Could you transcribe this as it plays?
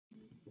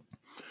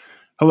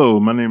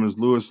Hello, my name is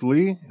Lewis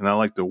Lee, and I'd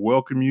like to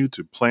welcome you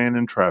to Playing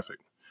in Traffic.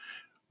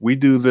 We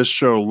do this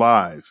show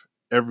live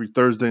every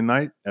Thursday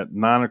night at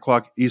 9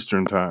 o'clock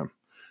Eastern Time.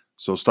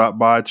 So stop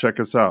by, check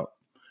us out.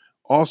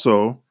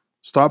 Also,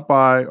 stop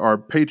by our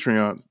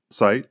Patreon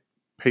site,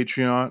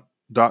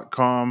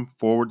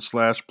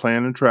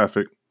 patreon.com/Playing in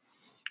Traffic,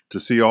 to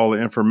see all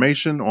the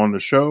information on the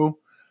show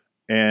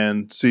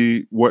and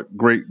see what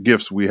great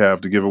gifts we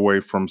have to give away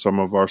from some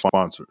of our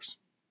sponsors.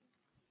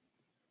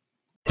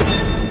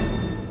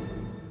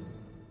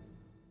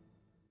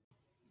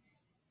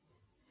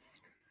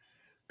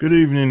 Good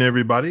evening,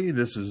 everybody.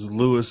 This is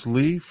Lewis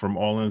Lee from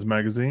All Ins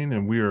Magazine,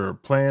 and we are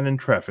Playing in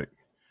Traffic.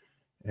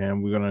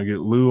 And we're going to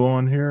get Lou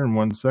on here in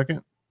 1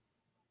 second.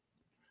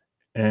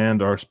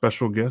 And our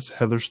special guest,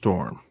 Heather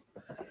Storm.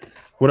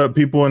 What up,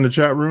 people in the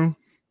chat room?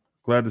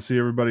 Glad to see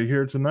everybody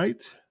here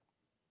tonight.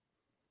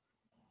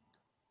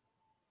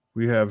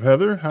 We have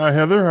Heather. Hi,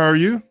 Heather. How are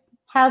you?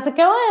 How's it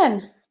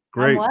going?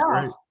 Great. Well.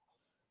 Great.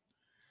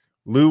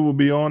 Lou will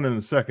be on in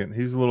a second.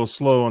 He's a little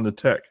slow on the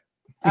tech.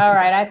 All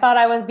right. I thought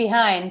I was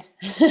behind.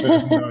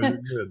 No, you're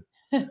good.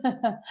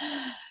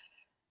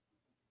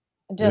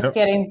 Just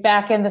getting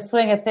back in the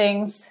swing of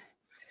things.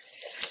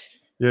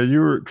 Yeah, you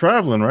were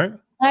traveling, right?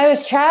 I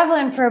was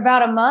traveling for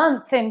about a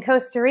month in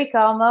Costa Rica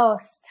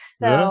almost.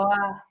 So,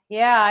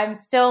 I'm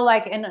still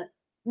like in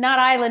not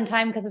island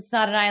time because it's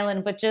not an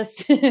island, but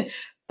just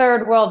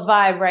third world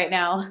vibe right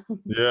now.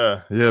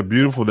 Yeah.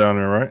 Beautiful down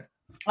there, right?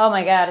 Oh,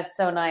 my God. It's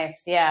so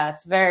nice. Yeah,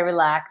 it's very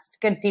relaxed.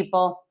 Good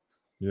people.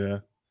 Yeah.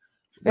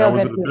 Real Now,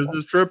 was good it a people.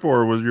 business trip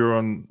or was you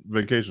on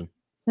vacation?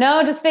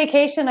 No, just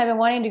vacation. I've been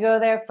wanting to go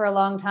there for a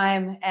long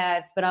time.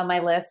 It's been on my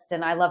list,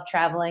 and I love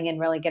traveling and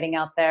really getting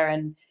out there.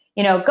 And,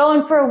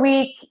 going for a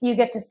week, you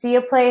get to see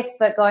a place,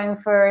 but going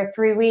for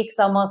 3 weeks,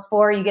 almost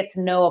 4, you get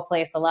to know a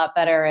place a lot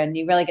better, and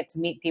you really get to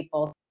meet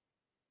people.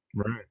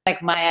 Right.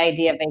 Like my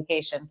idea of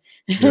vacation.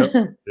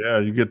 Yep. Yeah,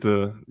 you get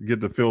to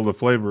feel the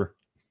flavor.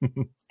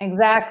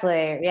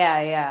 Exactly.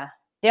 Yeah.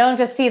 You don't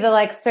just see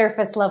the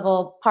surface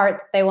level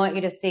part they want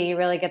you to see. You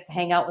really get to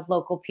hang out with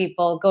local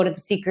people, go to the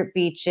secret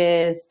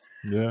beaches,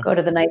 go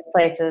to the nice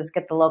places,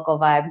 get the local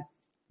vibe.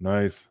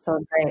 Nice. So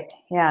it's great.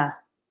 Yeah.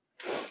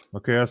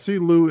 Okay, I see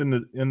Lou in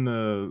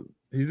the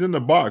he's in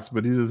the box,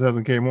 but he just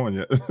hasn't came on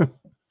yet.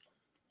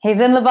 He's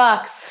in the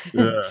box.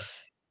 Yeah.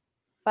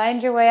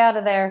 Find your way out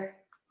of there.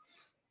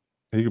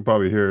 He could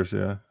probably hear us,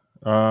 yeah.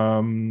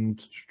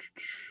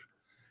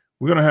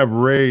 We're gonna have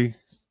Ray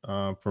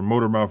from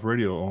Motormouth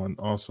Radio on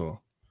also.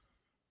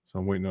 So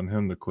I'm waiting on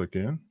him to click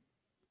in.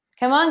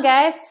 Come on,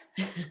 guys.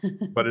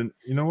 But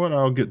you know what?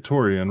 I'll get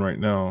Tori in right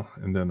now,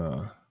 and then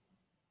we'll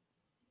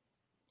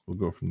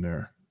go from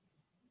there.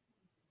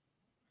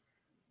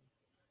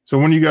 So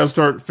when you guys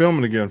start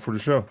filming again for the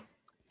show?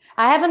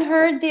 I haven't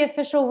heard the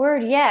official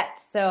word yet,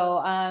 so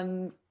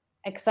I'm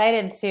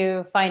excited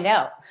to find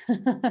out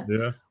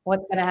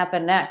what's going to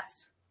happen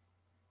next.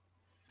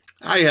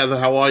 Hi, Heather.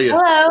 How are you?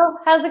 Hello.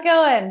 How's it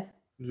going?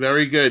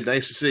 Very good.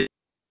 Nice to see you.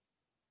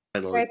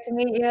 Great to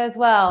meet you as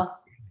well.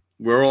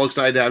 We're all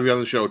excited to have you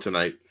on the show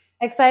tonight.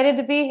 Excited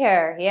to be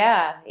here.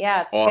 Yeah,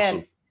 it's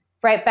awesome. Good.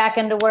 Right back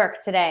into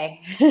work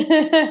today.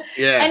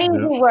 Yeah. An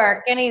easy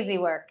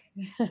work.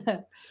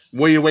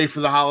 Were you away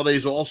for the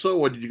holidays also,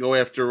 or did you go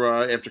after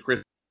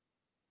Christmas?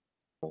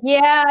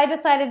 Yeah, I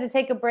decided to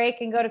take a break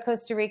and go to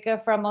Costa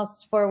Rica for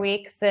almost 4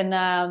 weeks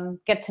and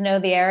get to know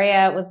the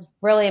area. It was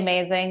really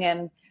amazing,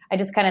 and I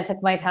just kind of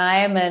took my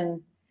time,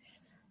 and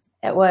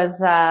it was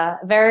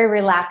very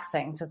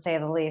relaxing, to say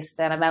the least.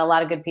 And I met a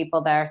lot of good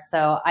people there.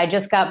 So I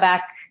just got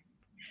back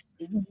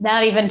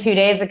not even 2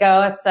 days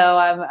ago, so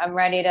I'm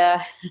ready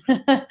to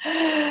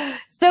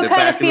still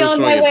kind of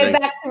feeling my way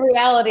back to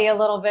reality a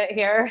little bit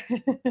here.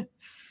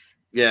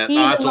 Yeah,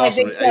 that's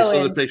awesome. I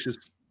saw the pictures.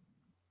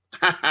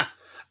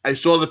 I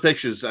saw the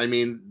pictures. I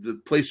mean, the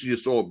places you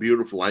saw are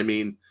beautiful. I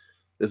mean,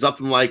 there's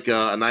nothing like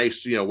a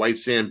nice, white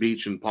sand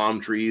beach and palm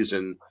trees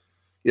and,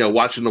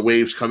 watching the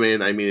waves come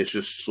in. I mean, it's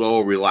just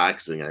so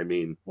relaxing. I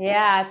mean,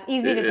 yeah, it's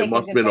easy to take. It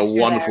must have been a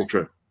wonderful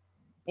trip.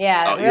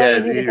 Yeah,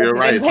 you're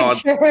right. It's hard.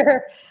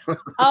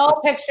 All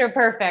picture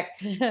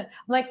perfect. I'm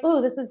like,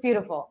 ooh, this is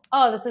beautiful.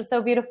 Oh, this is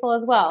so beautiful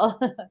as well.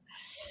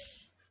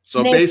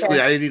 So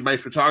basically, I need my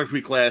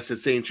photography class at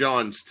St.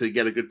 John's to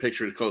get a good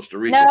picture of Costa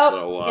Rica.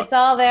 Nope, it's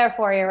all there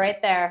for you right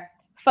there.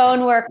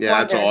 Phone work. Yeah,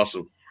 wonders. That's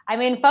awesome. I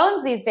mean,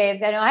 phones these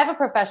days, I have a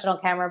professional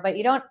camera, but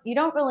you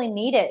don't really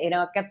need it. It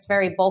gets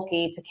very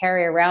bulky to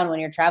carry around when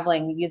you're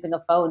traveling. Using a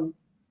phone,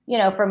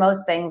 for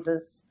most things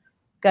is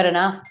good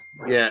enough.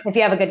 Yeah. If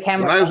you have a good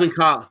camera. When I was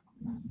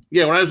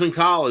in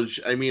college,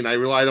 I mean, I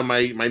relied on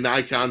my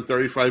Nikon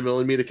 35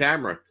 millimeter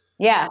camera.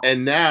 Yeah.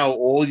 And now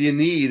all you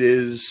need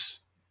is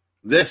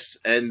this,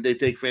 and they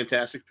take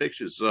fantastic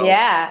pictures. So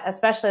yeah,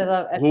 especially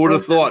who would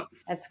have thought?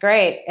 It's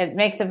great. It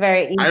makes it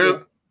very easy.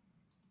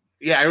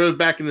 I remember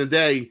back in the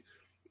day,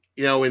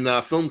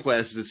 in film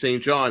classes at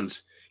St.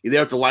 John's, you're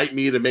there with the light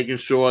meter, making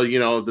sure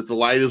that the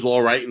light is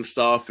all right and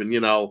stuff. And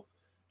now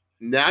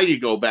you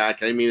go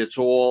back. I mean, it's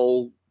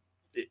all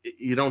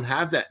you don't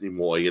have that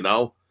anymore. You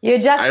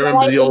just I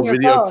remember the old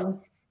video.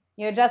 Phone.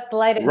 You adjust the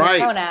light in your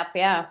phone app,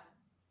 yeah.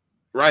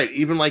 Right.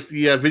 Even like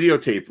the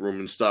videotape room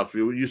and stuff. It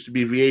used to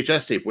be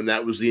VHS tape when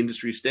that was the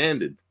industry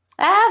standard.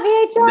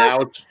 VHS.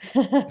 Now it's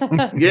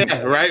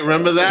yeah, right.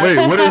 Remember that? Wait,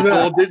 what is that?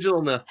 All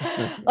digital now.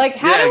 Like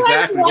how do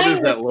I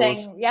rewind this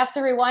thing? You have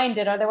to rewind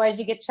it, otherwise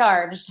you get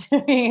charged.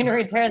 You can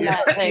return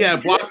that thing. Yeah,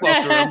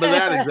 Blockbuster. Remember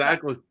that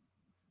exactly?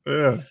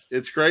 Yeah,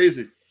 it's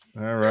crazy.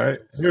 All right,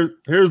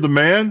 here's the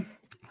man.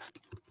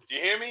 Do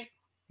you hear me?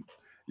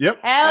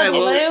 Yep. Howdy,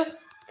 Lou.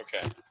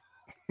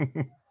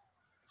 Okay.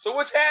 So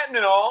what's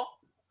happening, all?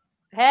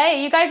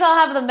 Hey, you guys all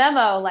have the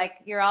memo, like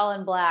you're all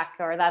in black,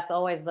 or that's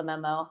always the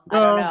memo. I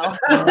don't know.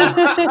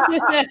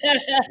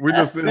 We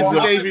just this is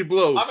navy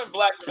blue. I'm in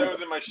black because I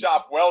was in my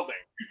shop welding.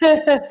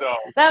 So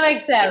that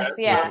makes sense.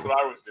 Yeah. That's what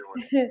I was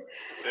doing.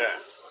 Yeah.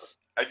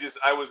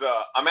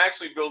 I'm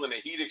actually building a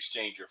heat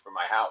exchanger for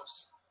my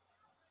house.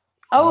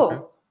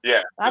 Oh.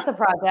 Yeah. That's a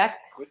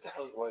project. What the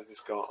hell was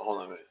this going? Hold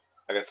on a minute.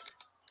 I guess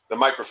the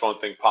microphone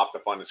thing popped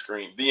up on the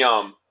screen.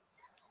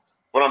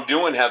 What I'm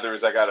doing, Heather,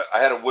 is I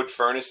had a wood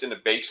furnace in the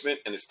basement,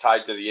 and it's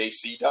tied to the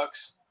AC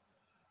ducts.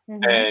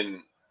 Mm-hmm.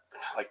 And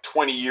like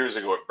 20 years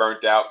ago, it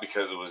burnt out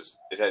because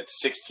it had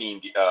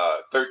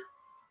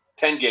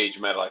 10 gauge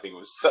metal. I think it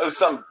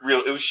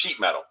was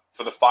sheet metal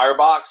for the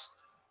firebox,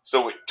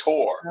 so it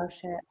tore. Oh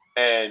shit!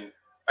 And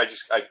I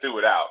threw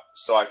it out.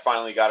 So I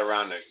finally got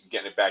around to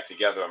getting it back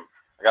together.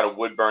 I got a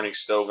wood burning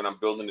stove, and I'm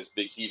building this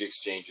big heat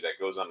exchanger that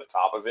goes on the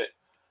top of it.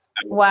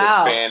 I'm gonna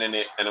put a fan in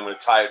it, and I'm going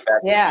to tie it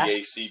back to the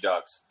AC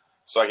ducts,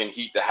 so I can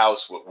heat the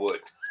house with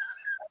wood.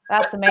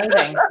 That's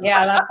amazing.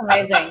 Yeah, that's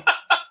amazing.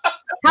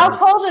 How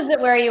cold is it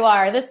where you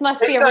are? This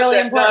must be a really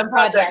important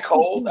project. Not that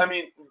cold. I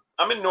mean,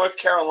 I'm in North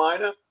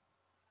Carolina.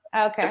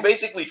 Okay. And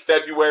basically,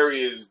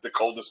 February is the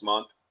coldest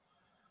month.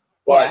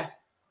 But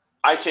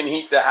I can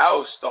heat the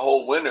house the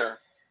whole winter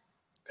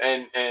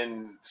and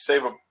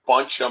save a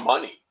bunch of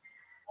money.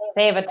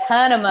 Save a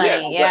ton of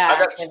money. Yeah. I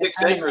got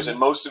 6 acres and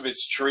most of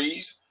it's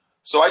trees.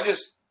 So I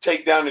just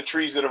take down the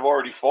trees that have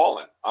already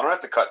fallen. I don't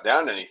have to cut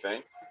down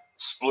anything.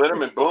 Split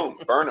them and boom,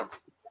 burn them.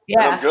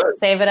 Yeah, good.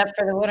 Save it up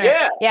for the winter.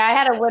 Yeah. Yeah, I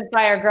had a wood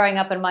fire growing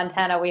up in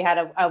Montana. We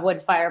had a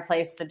wood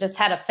fireplace that just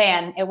had a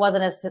fan. It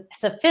wasn't as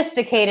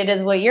sophisticated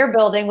as what you're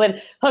building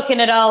with hooking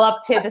it all up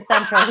to the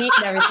central heat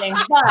and everything.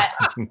 But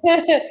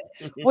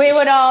we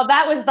would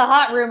that was the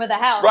hot room of the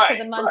house.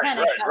 Because in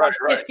Montana, it got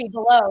 50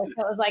 below. So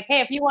it was like, hey,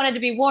 if you wanted to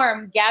be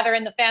warm, gather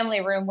in the family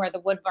room where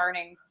the wood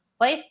burning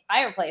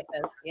fireplace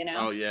is, you know?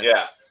 Oh, yeah.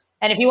 Yeah.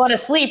 And if you want to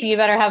sleep, you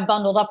better have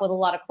bundled up with a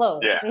lot of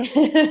clothes. Yeah.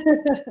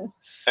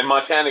 And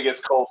Montana gets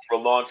cold for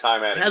a long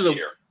time out of the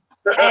year.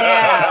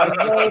 Yeah,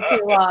 way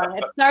too long.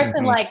 It starts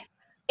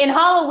in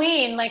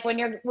Halloween, like when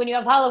you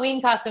have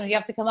Halloween costumes, you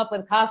have to come up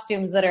with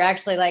costumes that are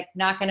actually like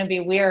not going to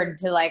be weird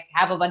to like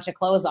have a bunch of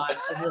clothes on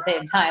at the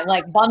same time,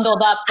 like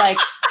bundled up like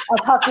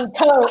a puffy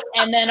coat,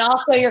 and then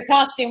also your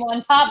costume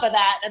on top of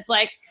that. It's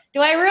like, do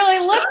I really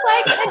look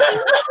like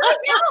this?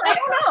 I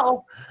don't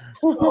know.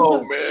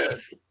 Oh man.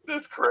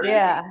 That's crazy.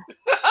 Yeah.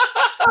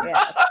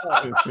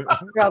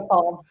 Real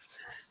cold.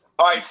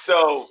 All right,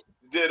 so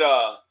did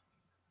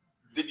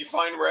you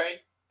find Ray?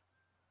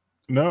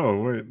 No,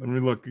 wait, let me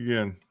look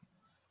again.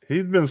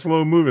 He's been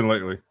slow moving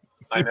lately.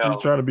 I know.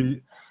 He's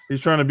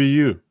trying to be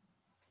you.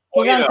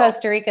 He's on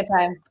Costa Rica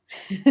time.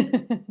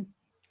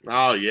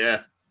 Oh yeah.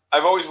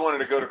 I've always wanted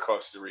to go to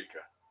Costa Rica.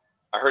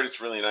 I heard it's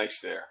really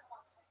nice there.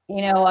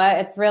 You know what?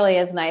 It really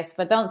is nice,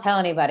 but don't tell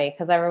anybody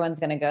because everyone's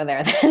going to go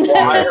there then.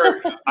 Well,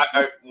 I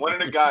heard one of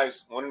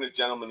the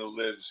gentlemen who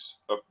lives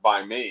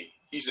by me,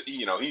 he's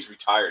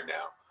retired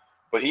now,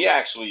 but he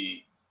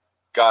actually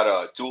got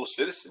a dual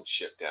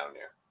citizenship down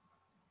there.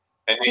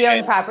 And he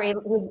owned property.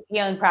 He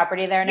owned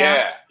property there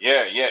now.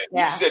 Yeah.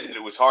 He said that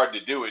it was hard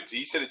to do it.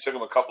 He said it took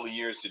him a couple of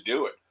years to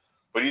do it,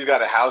 but he's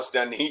got a house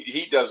down there.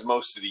 He does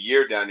most of the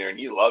year down there, and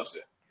he loves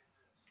it.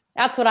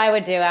 That's what I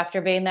would do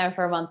after being there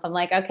for a month. I'm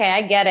like, okay,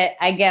 I get it.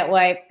 I get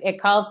why it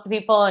calls to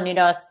people, and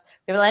people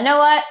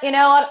like, you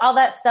know what, all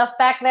that stuff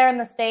back there in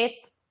the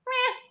States.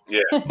 Yeah,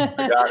 I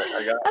got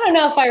it. I don't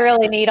know if I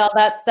really need all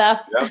that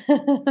stuff.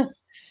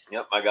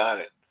 Yep, I got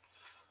it.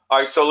 All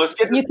right, so let's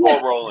get this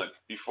ball rolling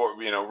before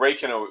Ray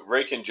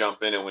can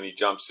jump in, and when he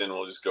jumps in,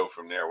 we'll just go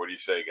from there. What do you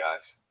say,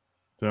 guys?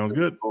 Sounds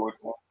good. All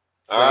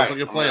right,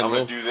 like I'm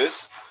gonna do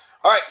this.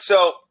 All right,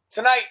 so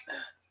tonight,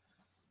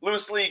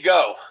 Louis Lee,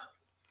 go.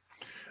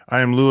 I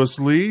am Louis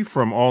Lee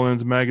from All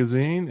Ends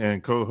Magazine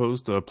and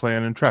co-host of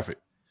Plan in Traffic.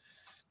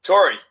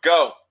 Tori,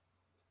 go.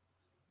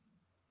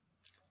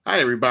 Hi,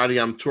 everybody.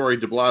 I'm Tori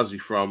DeBlasi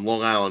from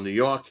Long Island, New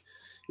York.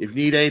 If you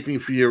need anything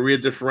for your rear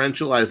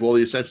differential, I have all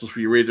the essentials for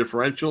your rear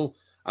differential.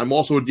 I'm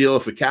also a dealer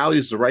for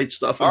Callie's, The Right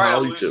Stuff, and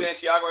Harley, I'm Lou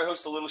Santiago. I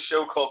host a little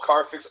show called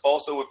Car Fix,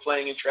 also with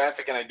Playing in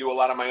Traffic, and I do a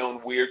lot of my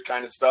own weird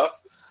kind of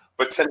stuff.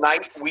 But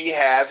tonight we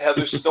have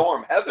Heather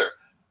Storm. Heather,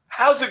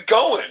 how's it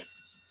going?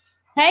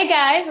 Hey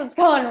guys, it's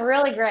going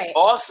really great.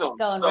 Awesome.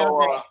 It's going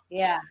really great.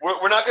 Yeah.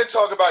 We're not going to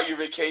talk about your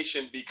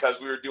vacation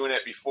because we were doing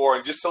it before.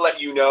 And just to let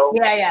you know,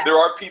 there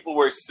are people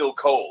where it's still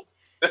cold.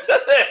 I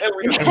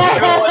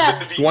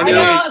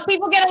know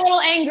people get a little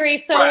angry,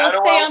 so right,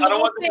 we'll stay on. I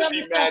don't want them to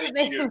be mad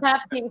at you.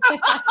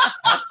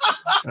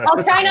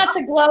 I'll try not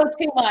to glow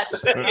too much.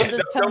 I'll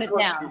just tone it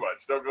down. Too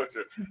much. Don't go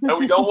too. And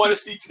we don't want to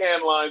see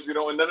tan lines. We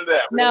don't want none of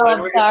that. No, I'm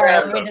sorry.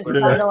 Let me just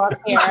bundle up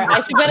here.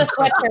 I should get a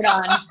sweatshirt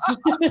on.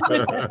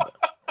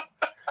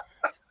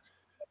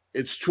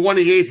 It's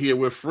 28 here.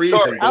 We're freezing.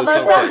 Tori,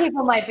 although some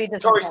people might be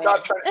disappointed. Tori,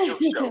 stop trying to kill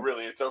the show.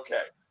 Really, it's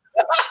okay.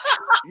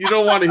 You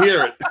don't want to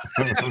hear it.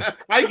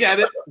 I get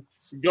it.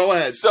 Go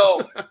ahead.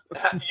 So,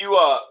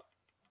 you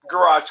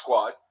Garage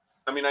Squad.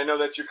 I mean, I know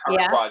that's your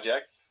current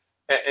project,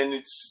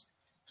 and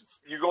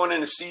you're going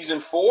into season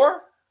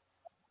 4.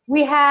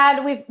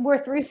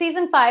 We're through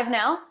season 5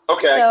 now.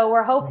 Okay. So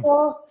we're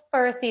hopeful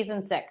for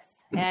season 6.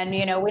 And,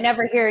 we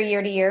never hear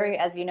year to year,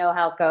 as you know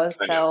how it goes.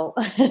 So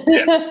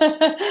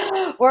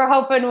we're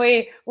hoping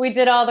we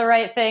did all the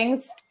right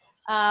things.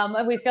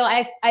 We feel,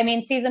 I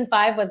mean, season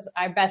 5 was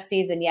our best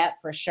season yet,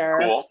 for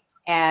sure. Cool.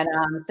 And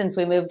since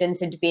we moved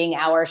into being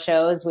our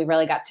shows, we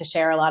really got to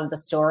share a lot of the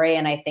story.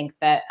 And I think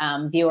that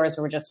viewers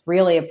were just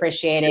really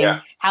appreciating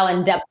how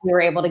in-depth we were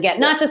able to get,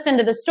 not just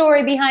into the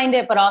story behind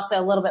it, but also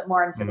a little bit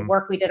more into the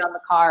work we did on the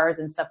cars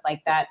and stuff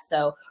like that.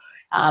 So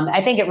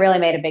I think it really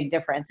made a big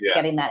difference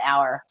getting that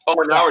hour. Oh,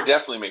 an hour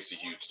definitely makes a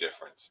huge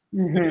difference.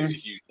 Mm-hmm. It makes a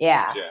huge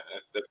difference.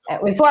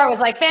 That's before it was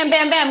like, bam,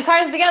 bam, bam,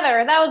 cars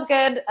together. That was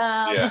good.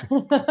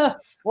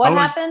 What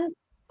happened?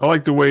 I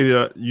like the way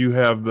that you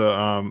have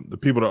the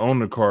people that own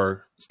the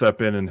car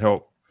step in and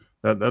help.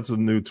 That's a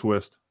new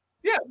twist.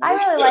 Yeah, I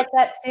really like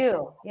that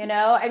too.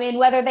 I mean,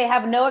 whether they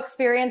have no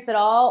experience at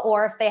all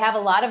or if they have a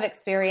lot of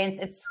experience,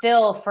 it's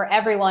still for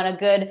everyone a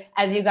good,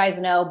 as you guys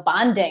know,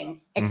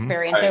 bonding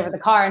experience over the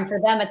car. And for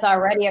them, it's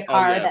already a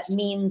car that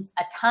means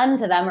a ton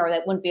to them, or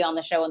that wouldn't be on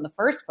the show in the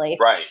first place.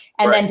 Right.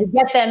 And then to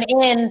get them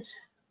in,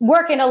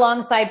 working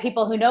alongside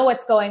people who know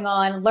what's going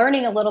on,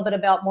 learning a little bit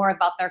more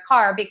about their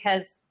car,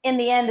 because in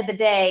the end of the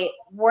day,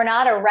 we're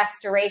not a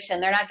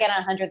restoration. They're not getting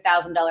a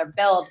 $100,000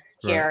 build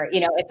here.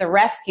 Right. It's a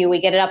rescue. We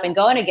get it up and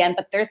going again,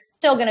 but there's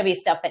still going to be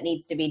stuff that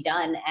needs to be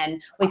done.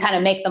 And we kind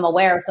of make them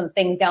aware of some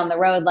things down the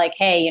road, like,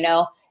 hey, in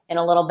a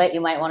little bit, you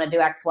might want to do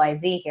X, Y,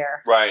 Z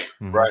here. Right.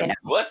 Right.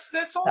 Well,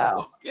 that's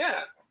awesome.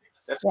 Yeah.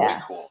 That's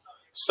pretty cool.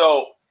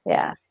 So,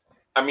 I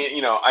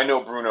mean, I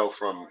know Bruno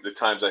from the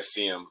times I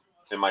see him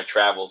in my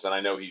travels, and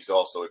I know he's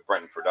also at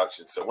Brenton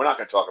Productions. So we're not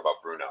going to talk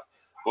about Bruno.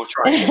 We'll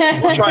try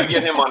and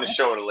get him on the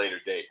show at a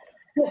later date.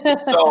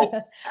 So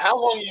how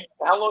long you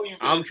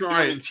been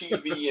in the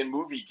TV and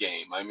movie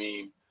game? I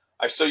mean,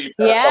 I saw you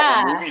got a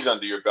couple movies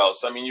under your belt.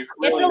 So I mean,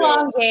 it's a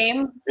long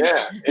game.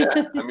 Yeah.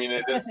 I mean,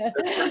 it's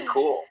pretty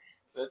cool.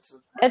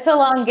 It's a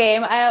long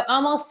game. I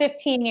almost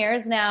 15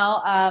 years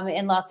now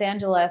in Los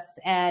Angeles,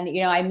 and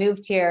I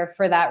moved here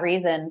for that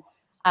reason.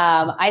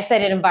 I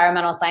studied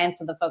environmental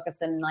science with a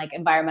focus in like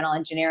environmental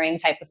engineering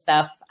type of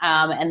stuff,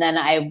 and then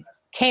I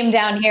came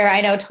down here. I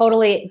know,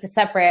 totally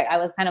separate. I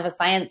was kind of a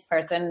science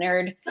person,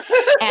 nerd.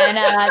 And and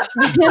I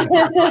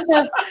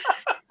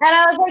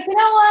was like, you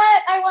know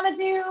what? I want to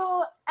do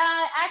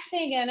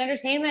acting and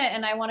entertainment,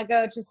 and I want to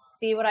go just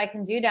see what I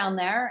can do down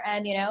there.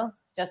 And,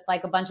 just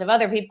like a bunch of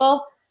other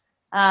people,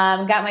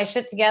 got my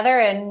shit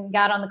together and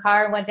got on the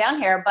car and went down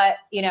here. But,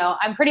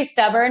 I'm pretty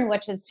stubborn,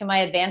 which is to my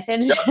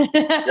advantage.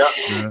 Yep.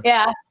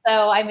 Yeah.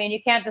 So, I mean,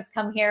 you can't just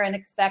come here and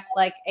expect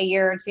like a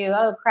year or two,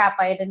 oh, crap,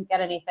 I didn't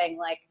get anything.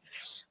 Like,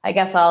 I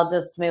guess I'll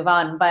just move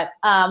on. But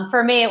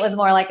for me, it was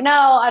more like,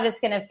 no, I'm just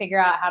going to figure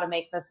out how to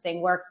make this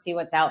thing work, see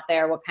what's out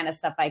there, what kind of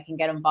stuff I can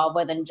get involved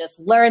with, and just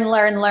learn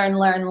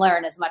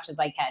as much as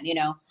I can.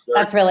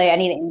 That's really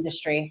any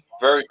industry.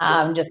 Very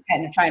cool. Just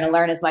kind of trying to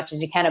learn as much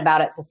as you can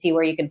about it to see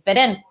where you can fit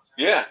in.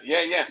 Yeah.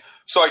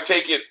 So I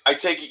take it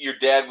your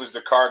dad was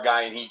the car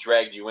guy and he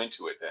dragged you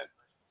into it then.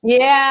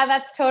 Yeah,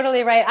 that's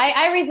totally right.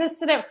 I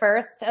resisted it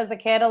first as a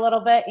kid a little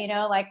bit,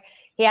 like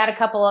he had a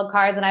couple of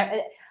cars, and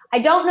I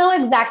don't know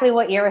exactly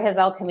what year his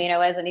El Camino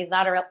is, and he's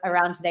not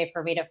around today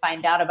for me to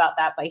find out about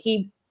that, but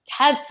he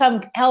had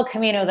some El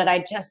Camino that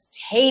I just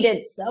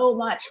hated so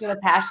much with a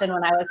passion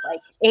when I was like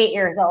 8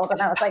 years old.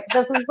 And I was like,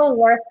 this is the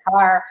worst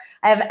car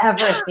I've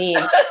ever seen.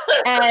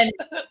 And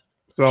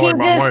so like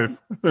my wife.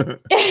 I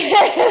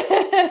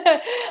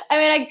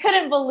mean, I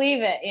couldn't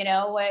believe it, he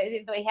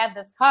had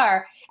this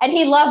car and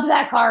he loved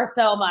that car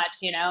so much,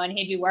 and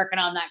he'd be working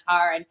on that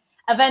car. And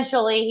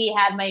eventually he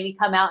had maybe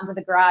come out into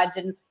the garage,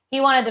 and he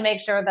wanted to make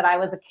sure that I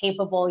was a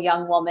capable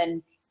young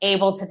woman,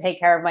 able to take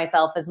care of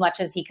myself as much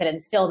as he could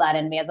instill that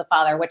in me as a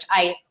father, which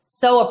I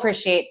so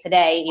appreciate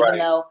today, even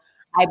though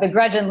I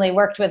begrudgingly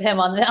worked with him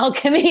on the El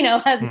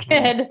Camino as a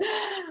kid.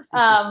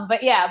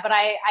 But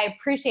I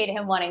appreciate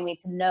him wanting me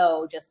to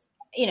know just,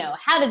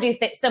 how to do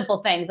simple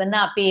things and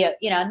not be a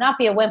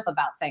wimp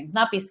about things,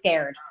 not be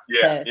scared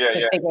to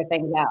figure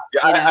things out.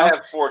 Yeah, I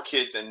have 4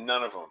 kids and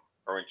none of them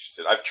are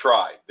interested. I've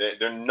tried.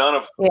 They're none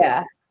of them.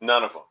 Yeah.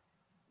 None of them.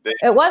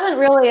 It wasn't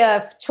really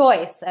a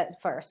choice at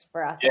first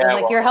for us. It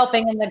was like, you're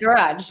helping in the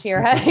garage. They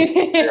tried it.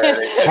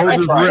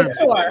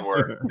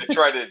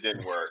 It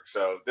didn't work.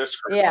 So they're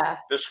screwed. Yeah.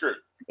 They're screwed.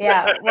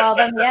 Yeah. Well,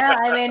 then, yeah.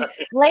 I mean,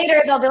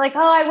 later they'll be like, "Oh,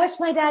 I wish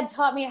my dad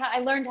taught me I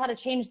learned how to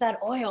change that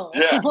oil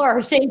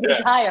or change the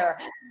tire."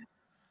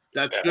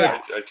 That's good.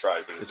 I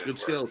tried, but it's good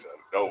skills. So,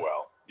 oh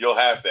well, you'll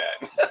have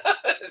that.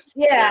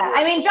 Yeah,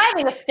 I mean,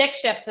 driving a stick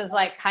shift is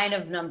like kind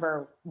of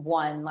number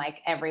one.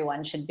 Like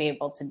everyone should be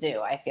able to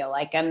do. I feel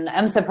like, and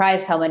I'm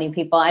surprised how many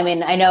people. I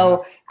mean, I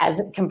know as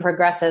it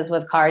progresses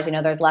with cars,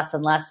 there's less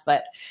and less,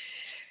 but.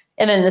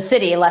 And in the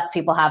city, less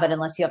people have it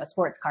unless you have a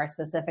sports car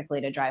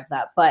specifically to drive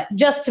that. But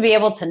just to be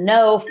able to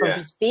know from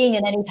just being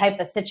in any type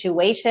of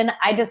situation,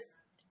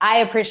 I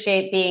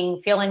appreciate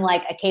feeling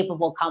like a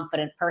capable,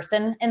 confident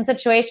person in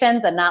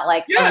situations and not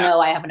like, oh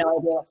no, I have no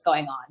idea what's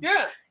going on.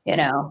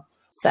 Yeah.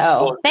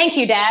 So thank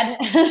you, Dad.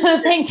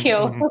 Thank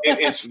you.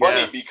 It's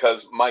funny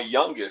because my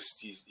youngest,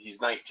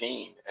 he's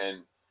 19,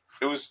 and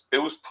it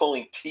was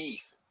pulling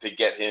teeth to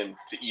get him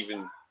to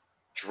even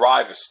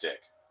drive a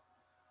stick.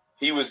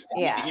 He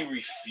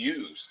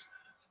refused.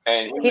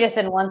 And he just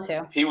didn't want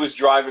to. He was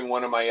driving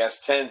one of my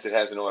S10s that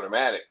has an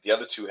automatic. The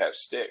other two have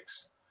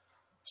sticks.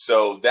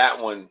 So that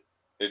one,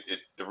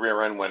 the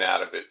rear end went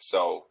out of it.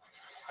 So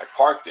I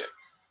parked it.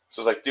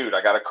 So I was like, dude,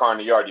 I got a car in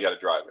the yard. You got to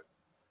drive it.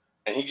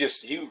 And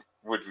he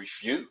would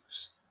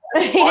refuse.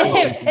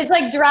 It's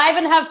like drive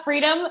and have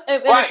freedom.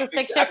 It's a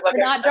stick shift to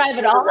not drive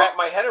at all. Wrap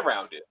my head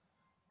around it.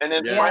 And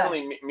then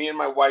finally, me and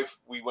my wife,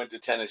 we went to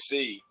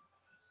Tennessee.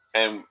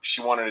 And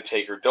she wanted to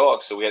take her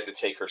dog, so we had to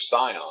take her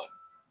Scion,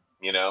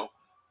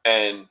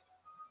 And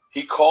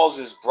he calls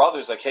his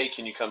brothers like, hey,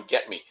 can you come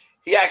get me?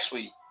 He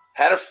actually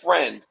had a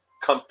friend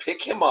come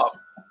pick him up,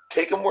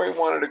 take him where he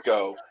wanted to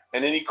go,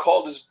 and then he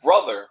called his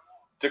brother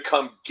to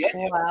come get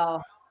him.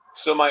 Wow.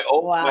 So my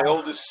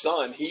oldest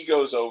son, he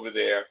goes over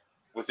there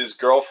with his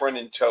girlfriend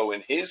in tow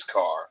in his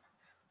car,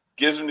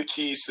 gives him the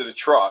keys to the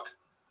truck,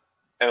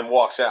 and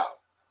walks out.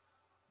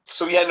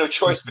 So he had no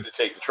choice but to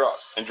take the truck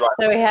and drive.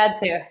 So he had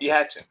to. He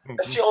had to.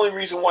 That's the only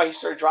reason why he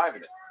started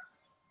driving it.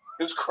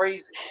 It was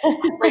crazy. I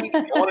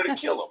wanted to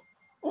kill him.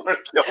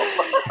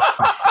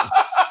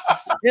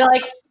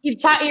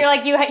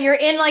 You're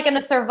in like in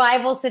a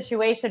survival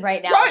situation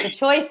right now. Right. The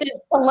choice is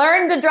to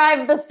learn to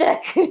drive the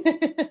stick.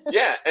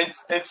 Yeah,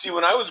 and see,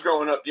 when I was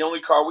growing up, the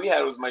only car we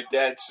had was my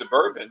dad's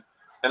Suburban,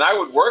 and I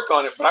would work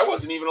on it, but I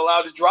wasn't even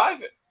allowed to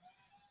drive it.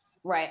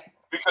 Right.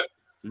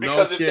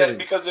 Because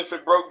if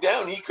it broke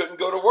down, he couldn't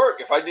go to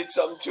work. If I did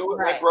something to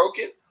it and I broke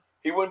it,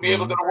 he wouldn't be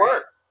able to go to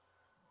work.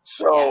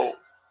 So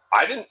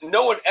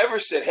no one ever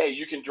said, hey,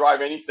 you can drive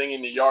anything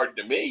in the yard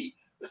to me.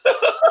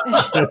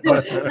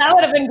 That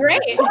would have been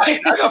great.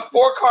 Right. I got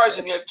 4 cars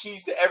and you have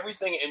keys to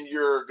everything and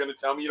you're going to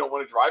tell me you don't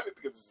want to drive it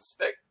because it's a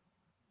stick?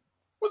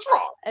 What's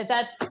wrong?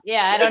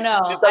 I don't know.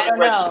 It doesn't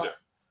register.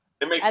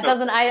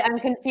 I'm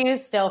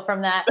confused still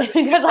from that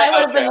because I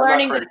would have been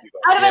learning. I would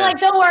have been like,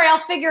 don't worry, I'll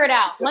figure it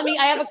out.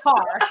 I have a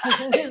car.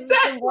 This is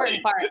the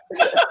important part.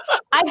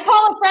 I'd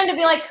call a friend and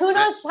be like, who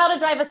knows how to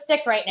drive a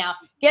stick right now?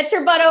 Get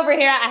your butt over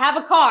here. I have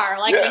a car.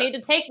 We need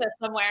to take this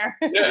somewhere.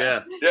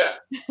 Yeah.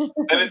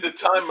 And at the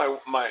time,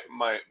 my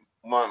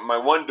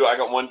one daughter, I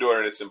got one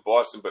daughter that's in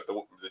Boston, but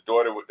the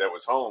daughter that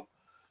was home,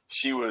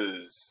 she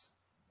was,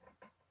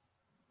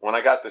 when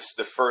I got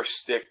the first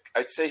stick,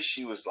 I'd say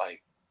she was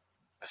like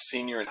a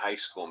senior in high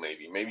school,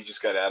 maybe just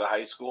got out of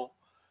high school.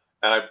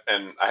 And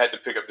I had to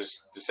pick up this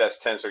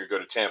S10 so I could go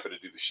to Tampa to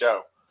do the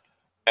show.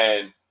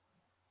 And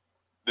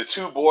the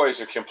 2 boys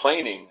are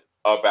complaining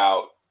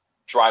about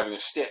driving a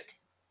stick.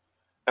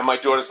 And my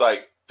daughter's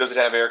like, does it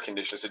have air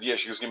conditioning? I said, yeah.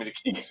 She goes, give me the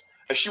keys.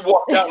 And she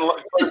walked out and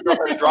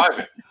let me drive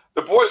it.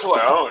 The boys were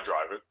like, I don't want to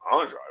drive it.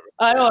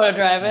 I don't want to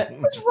drive it.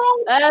 What's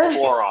wrong with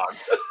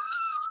morons?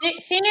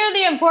 She knew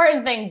the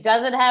important thing.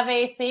 Does it have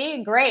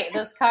AC? Great.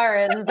 This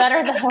car is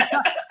better than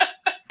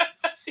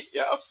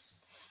Yeah.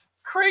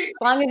 Great. As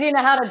long as you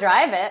know how to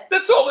drive it.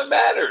 That's all that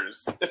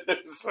matters.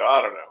 So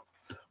I don't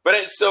know.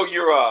 But so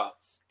your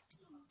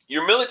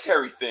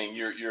military thing,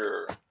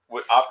 your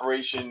what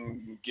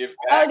Operation Give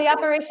Back? Oh, the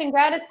Operation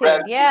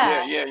Gratitude.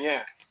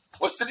 Yeah.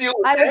 What's the deal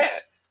with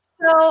that?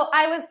 So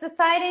I was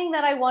deciding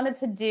that I wanted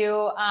to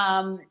do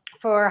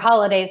for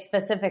holidays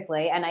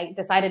specifically, and I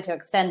decided to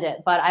extend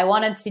it, but I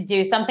wanted to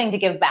do something to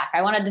give back.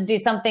 I wanted to do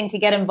something to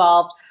get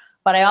involved.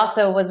 But I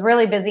also was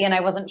really busy and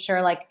I wasn't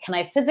sure, can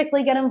I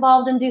physically get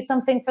involved and do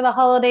something for the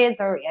holidays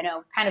or,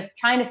 kind of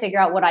trying to figure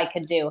out what I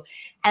could do.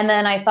 And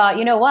then I thought,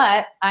 you know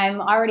what, I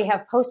already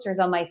have posters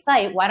on my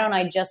site. Why don't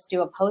I just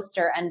do a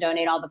poster and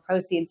donate all the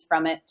proceeds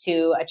from it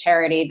to a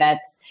charity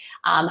that's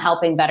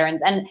helping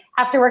veterans? And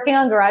after working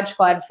on Garage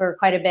Squad for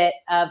quite a bit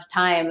of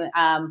time,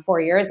 4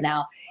 years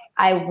now,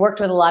 I've worked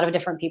with a lot of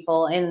different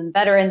people in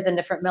veterans and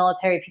different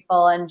military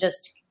people and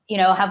just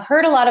have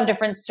heard a lot of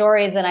different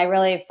stories, and I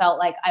really felt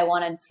like I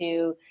wanted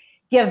to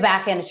give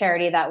back in a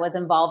charity that was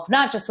involved,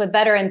 not just with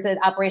veterans.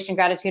 Operation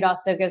Gratitude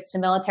also goes to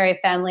military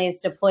families,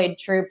 deployed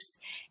troops,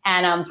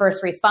 and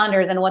first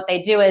responders. And what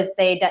they do is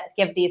they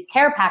give these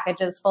care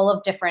packages full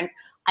of different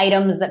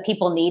items that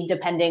people need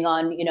depending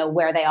on,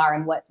 where they are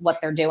and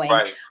what they're doing.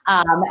 Right.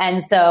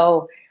 And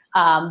so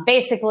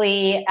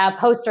basically a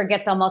poster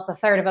gets almost a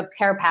third of a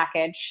care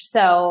package.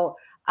 So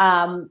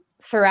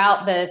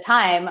throughout the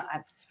time,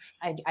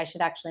 I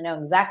should actually know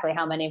exactly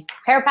how many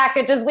care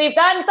packages we've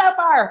done so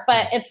far,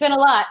 but it's been a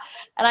lot,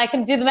 and I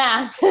can do the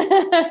math.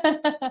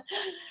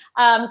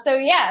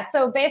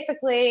 So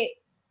basically,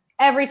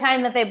 every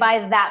time that they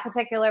buy that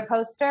particular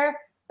poster,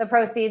 the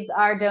proceeds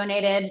are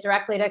donated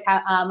directly to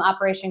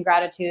Operation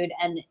Gratitude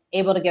and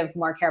able to give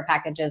more care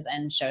packages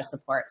and show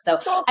support. So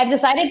I've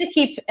decided to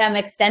keep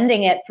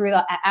extending it through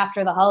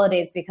after the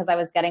holidays because I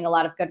was getting a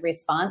lot of good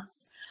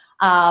response.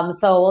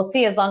 So we'll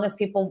see. As long as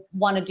people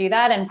want to do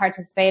that and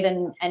participate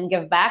and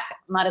give back,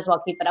 might as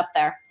well keep it up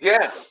there.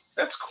 Yeah,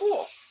 that's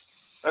cool.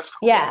 That's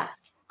cool. Yeah.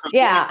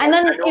 And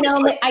then,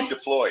 I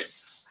deployed.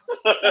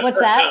 What's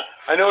that?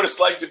 I know what it's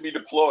like to be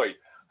deployed.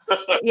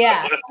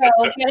 Yeah.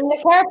 So getting the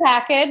care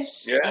package,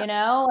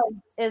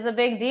 is a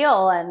big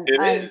deal. And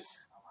it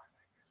is.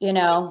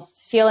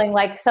 Feeling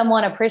like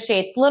someone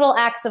appreciates, little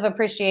acts of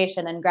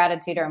appreciation and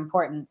gratitude are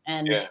important.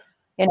 And,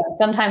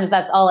 sometimes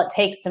that's all it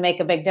takes to make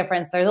a big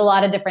difference. There's a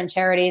lot of different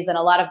charities and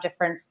a lot of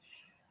different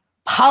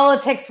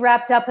politics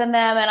wrapped up in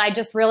them. And I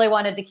just really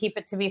wanted to keep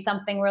it to be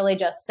something really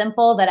just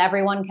simple that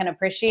everyone can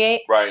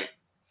appreciate. Right.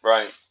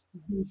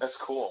 Mm-hmm. That's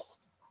cool.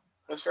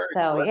 That's very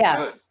cool. So,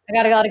 yeah. Good. I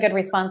got a lot of good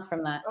response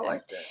from that. I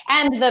like that.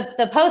 And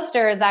the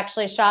poster is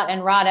actually shot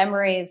in Rod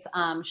Emery's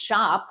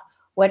shop,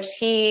 which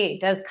he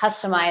does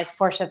customize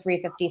Porsche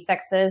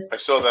 356s. I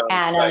saw that.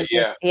 And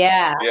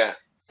yeah.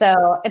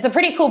 So it's a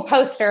pretty cool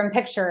poster and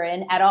picture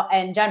in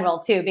general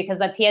too, because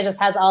he just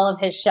has all of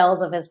his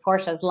shells of his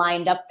Porsches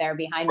lined up there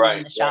behind him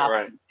in the shop.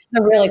 Right. It's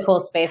a really cool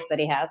space that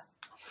he has.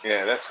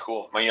 Yeah, that's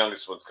cool. My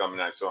youngest one's coming.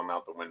 I saw him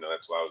out the window.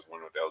 That's why I was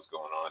wondering what the hell's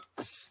going on.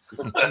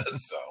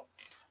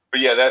 But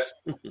yeah, that's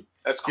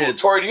cool. Yeah.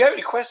 Tori, do you have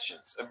any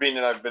questions? Being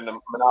that I've been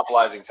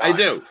monopolizing time. I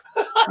do.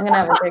 I'm gonna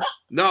have a break.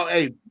 No,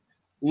 hey,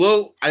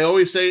 Lou, I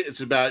always say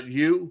it's about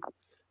you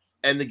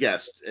and the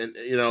guest, and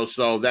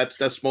so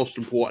that's most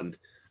important.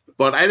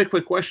 But I had a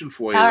quick question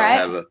for you,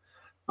 Heather.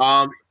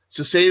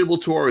 Sustainable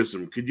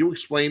tourism. Could you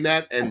explain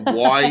that, and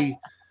why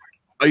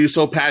are you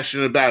so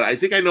passionate about it? I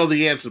think I know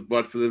the answer,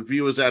 but for the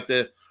viewers out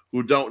there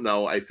who don't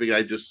know, I figured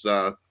I just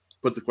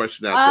put the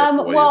question out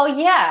there for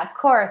you. Yeah, of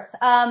course.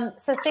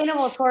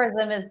 Sustainable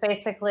tourism is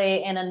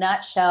basically, in a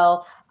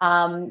nutshell,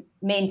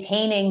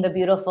 maintaining the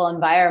beautiful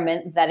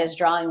environment that is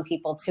drawing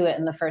people to it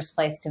in the first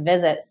place to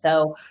visit.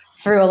 So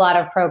through a lot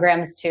of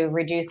programs to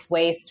reduce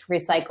waste,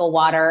 recycle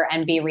water,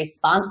 and be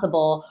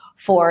responsible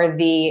for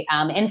the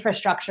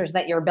infrastructures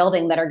that you're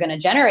building that are going to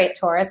generate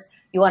tourists,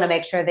 you want to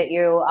make sure that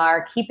you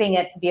are keeping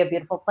it to be a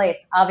beautiful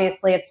place.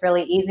 Obviously, it's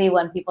really easy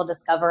when people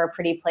discover a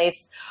pretty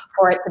place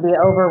for it to be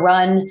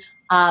overrun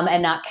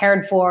and not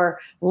cared for,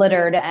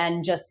 littered,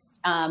 and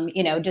just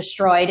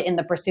destroyed in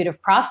the pursuit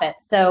of profit.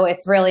 So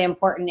it's really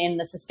important in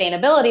the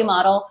sustainability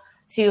model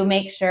to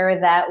make sure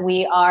that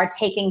we are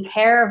taking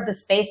care of the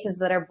spaces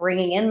that are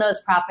bringing in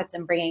those profits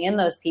and bringing in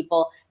those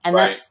people. And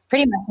that's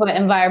pretty much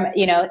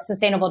what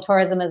sustainable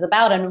tourism is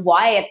about, and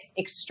why it's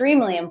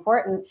extremely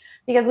important,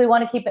 because we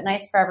want to keep it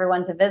nice for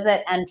everyone to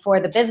visit. And for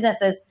the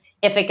businesses,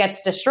 if it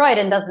gets destroyed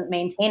and doesn't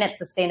maintain its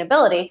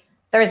sustainability,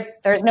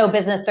 there's no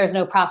business, there's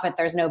no profit,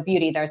 there's no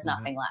beauty, there's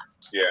nothing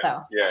left.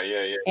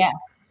 Yeah.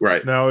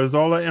 Right. Now, is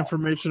all that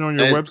information on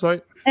your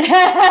website?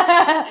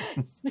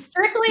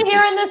 Strictly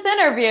here in this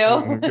interview.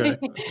 Okay.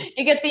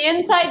 You get the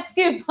inside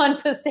scoop on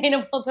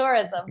sustainable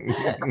tourism.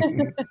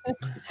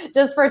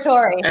 Just for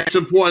Tori. It's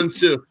important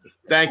to,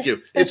 thank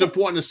you. It's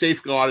important to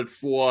safeguard it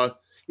for,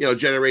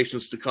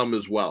 generations to come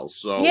as well.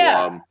 So,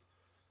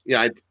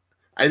 I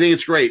think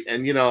it's great.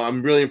 And,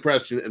 I'm really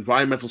impressed.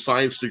 Environmental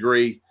science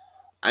degree.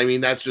 I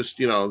mean, that's just,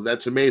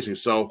 that's amazing.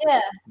 So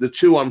the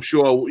two, I'm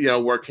sure,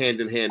 work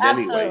hand in hand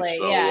anyway.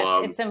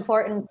 So, it's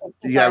important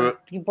to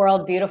keep our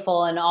world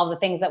beautiful and all the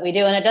things that we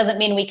do. And it doesn't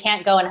mean we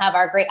can't go and have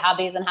our great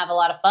hobbies and have a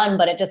lot of fun,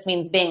 but it just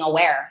means being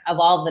aware of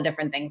all the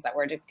different things that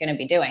we're going to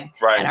be doing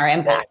and our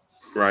impact.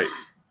 Right.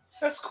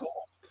 That's cool.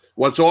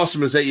 What's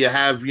awesome is that you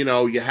have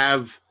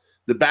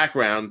the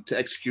background to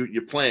execute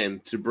your plan,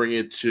 to bring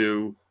it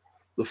to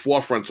the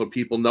forefront so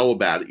people know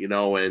about it,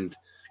 and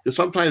because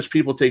sometimes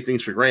people take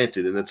things for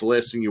granted, and it's the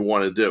last thing you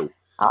want to do.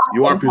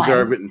 You want to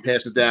preserve it and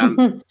pass it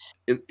down.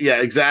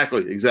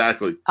 Exactly.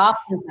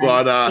 Oftentimes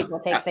but people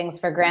take things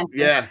for granted.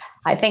 Yeah.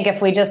 I think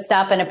if we just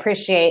stop and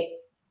appreciate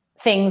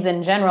things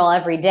in general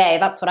every day,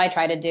 that's what I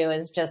try to do,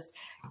 is just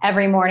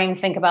every morning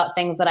think about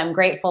things that I'm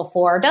grateful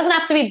for. It doesn't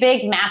have to be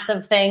big,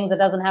 massive things. It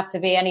doesn't have to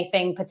be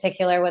anything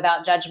particular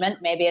without judgment.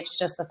 Maybe it's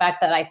just the fact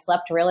that I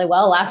slept really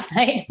well last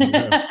night. And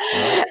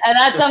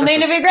that's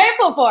something to be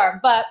grateful for.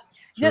 But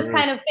just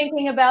kind of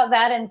thinking about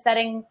that and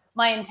setting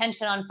my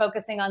intention on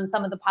focusing on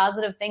some of the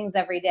positive things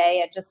every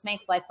day, it just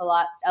makes life a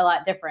lot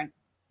different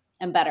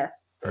and better.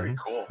 Very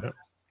cool. Yep.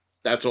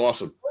 That's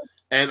awesome.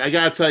 And I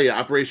got to tell you,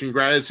 Operation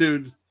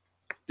Gratitude,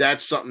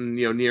 that's something,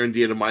 near and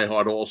dear to my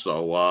heart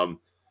also.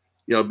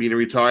 Being a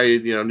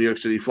retired, New York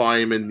City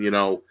fireman,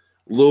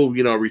 Lou,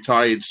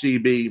 retired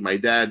CB, my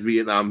dad,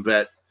 Vietnam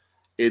vet.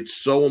 It's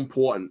so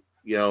important,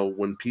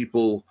 when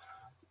people,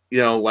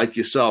 like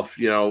yourself,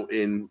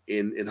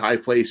 in high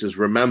places,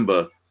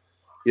 remember,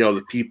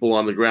 the people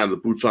on the ground, the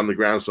boots on the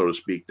ground, so to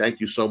speak. Thank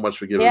you so much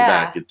for giving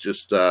back. It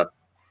just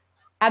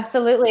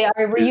absolutely.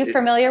 Were you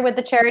familiar with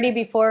the charity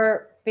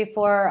before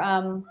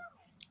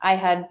I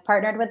had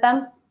partnered with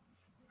them?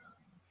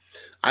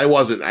 I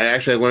wasn't. I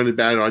learned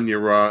about it on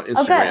your Instagram.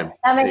 Oh, good.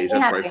 That makes page. me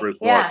happy.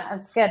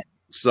 That's good.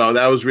 So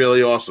that was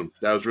really awesome.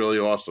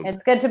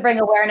 It's good to bring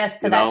awareness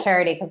to that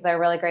charity because they're a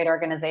really great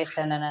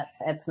organization, and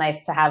it's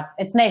nice to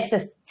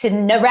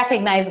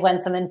recognize when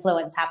some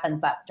influence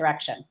happens that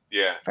direction.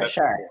 Yeah, for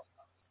sure.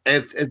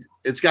 And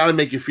it's got to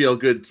make you feel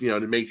good, to know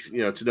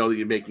that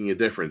you're making a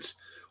difference.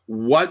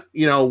 What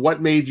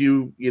made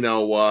you,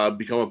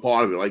 become a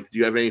part of it? Like, do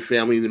you have any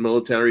family in the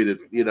military that,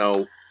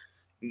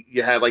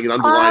 you had like an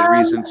underlying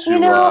reason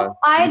to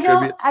I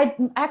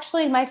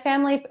don't. My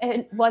family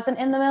wasn't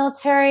in the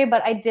military,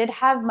 but I did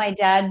have my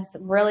dad's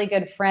really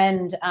good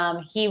friend.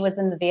 He was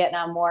in the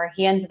Vietnam War.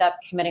 He ended up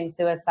committing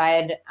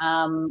suicide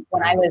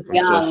when I was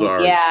young. So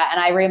sorry. Yeah, and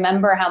I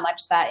remember how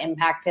much that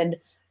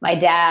impacted my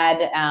dad.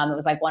 It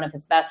was like one of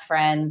his best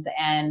friends,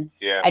 and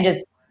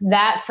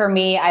that for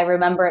me, I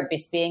remember it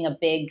just being a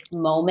big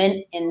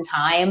moment in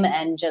time,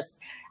 and just.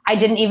 I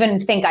didn't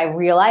even think I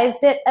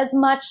realized it as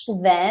much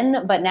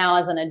then, but now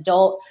as an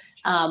adult,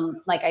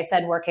 like I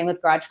said, working with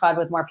Garage Squad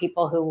with more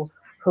people who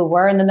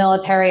were in the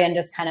military and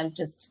just kind of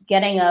just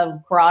getting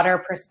a broader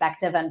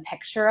perspective and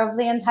picture of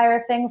the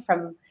entire thing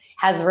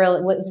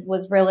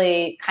was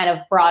really kind of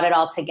brought it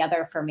all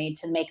together for me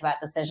to make that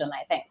decision,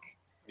 I think.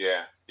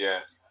 Yeah.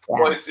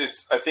 Well, I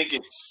think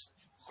it's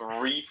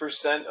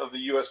 3% of the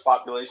U.S.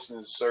 population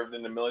is served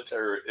in the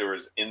military or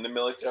is in the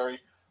military.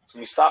 So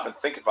when you stop and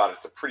think about it,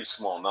 it's a pretty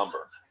small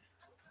number.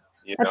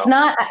 It's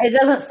not. It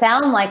doesn't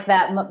sound like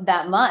that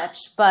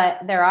much,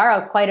 but there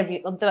are quite a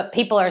few. The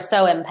people are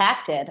so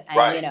impacted,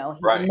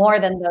 and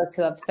more than those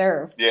who have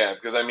served. Yeah,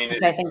 because I mean,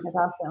 I think that's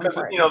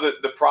also important.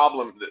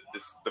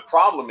 The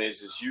problem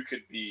is you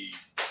could be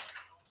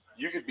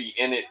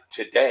in it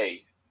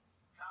today.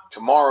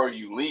 Tomorrow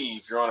you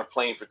leave. You're on a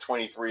plane for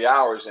 23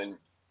 hours, and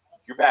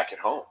you're back at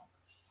home.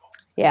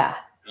 Yeah.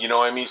 You know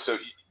what I mean? So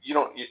you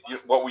don't.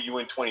 What were you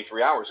in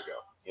 23 hours ago?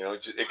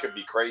 It could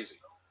be crazy.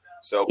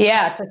 So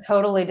yeah, it's a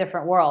totally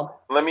different world.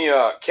 Let me,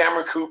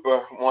 Cameron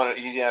Cooper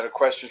he had a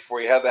question for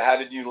you. How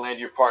did you land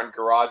your part in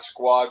Garage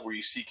Squad? Were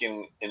you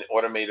seeking an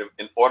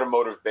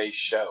automotive-based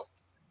show?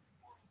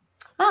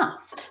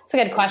 That's a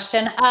good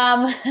question.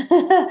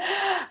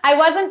 I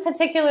wasn't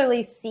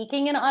particularly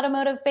seeking an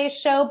automotive-based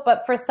show,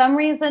 but for some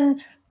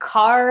reason,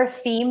 car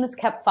themes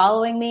kept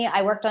following me.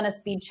 I worked on a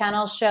Speed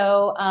Channel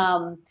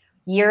show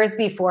years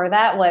before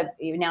that.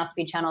 Now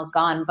Speed Channel's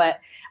gone, but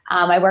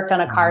I worked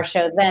on a car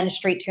show then,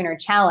 Street Tuner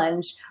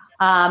Challenge,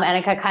 and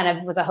it kind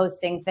of was a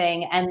hosting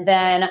thing. And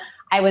then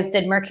I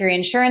did Mercury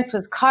Insurance,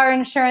 was car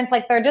insurance.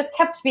 Like there just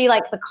kept to be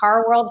like the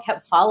car world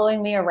kept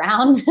following me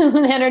around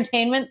in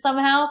entertainment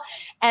somehow.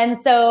 And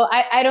so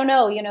I don't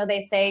know,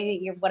 they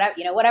say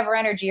whatever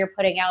energy you're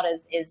putting out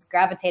is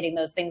gravitating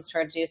those things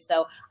towards you.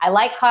 So I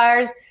like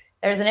cars.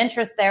 There's an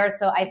interest there.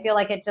 So I feel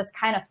like it just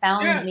kind of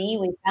found me.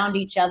 We found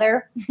each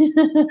other.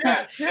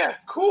 Yeah.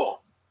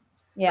 Cool.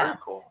 Yeah. Very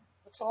cool.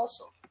 That's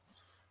awesome.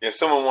 Yeah.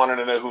 Someone wanted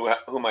to know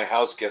who my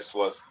house guest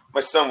was.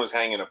 My son was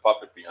hanging a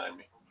puppet behind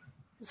me.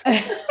 I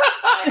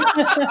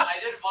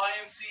did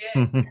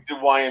YMCA. He did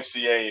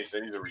YMCA. He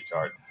said he's a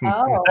retard.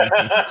 Oh.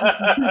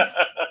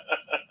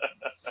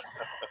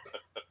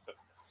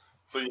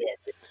 So yeah.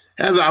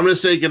 Heather, I'm going to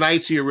say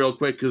goodnight to you real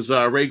quick because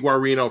Ray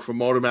Guarino from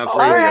Motormouth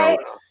Radio. Right.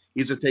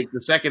 He's to take the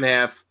second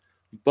half.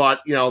 But,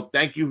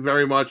 thank you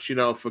very much,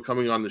 for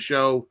coming on the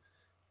show.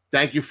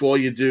 Thank you for all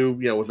you do,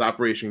 with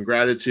Operation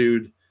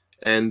Gratitude.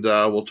 And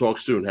we'll talk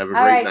soon. Have a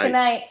great night. Good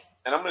night.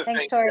 And I'm going to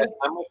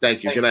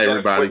thank you. Good night,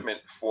 everybody.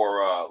 Equipment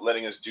for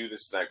letting us do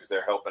this tonight because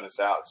they're helping us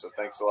out. So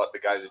thanks a lot, the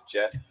guys at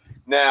Jet.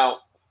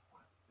 Now,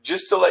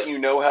 just to let you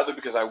know, Heather,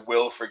 because I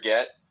will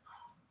forget,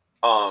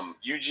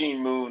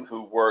 Eugene Moon,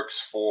 who works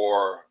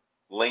for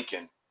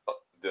Lincoln,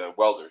 the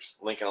welders,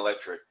 Lincoln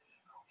Electric,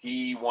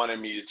 he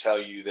wanted me to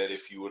tell you that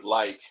if you would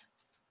like,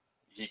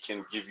 I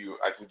can give you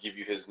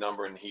his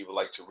number, and he would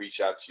like to reach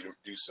out to you to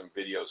do some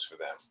videos for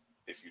them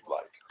if you'd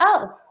like.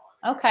 Oh,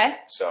 okay.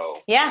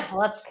 So yeah,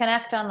 let's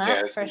connect on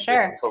that for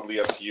sure. Totally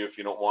up to you. If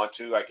you don't want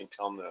to, I can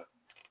tell him to.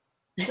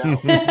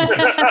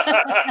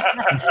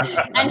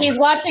 And he's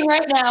watching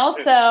right now,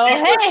 so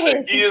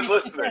he is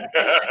listening.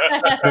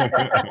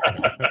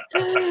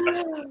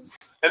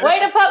 Way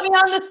to put me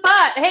on the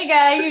spot. Hey,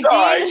 guy, Eugene.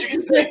 All right, you can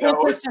say no.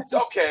 It's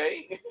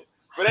okay.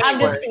 But anyway, I'm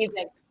just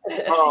teasing.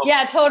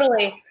 Yeah,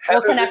 totally.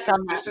 We'll connect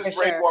on that. This is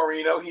Ray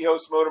Guarino. He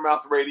hosts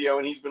Motormouth Radio,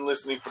 and he's been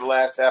listening for the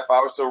last half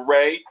hour. So,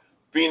 Ray,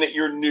 being that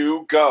you're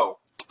new, go.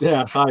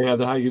 Yeah, hi,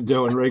 Heather. How you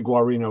doing? Ray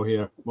Guarino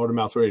here,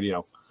 Motormouth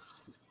Radio.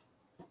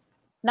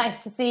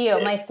 Nice to see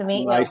you. Nice to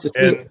meet you. Nice to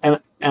see you. And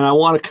I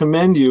want to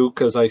commend you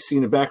because I see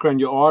in the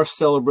background you are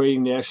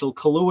celebrating National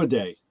Kahlua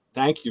Day.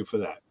 Thank you for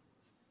that.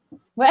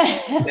 What? Is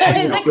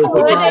it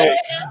Kahlua Day?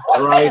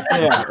 Right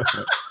there.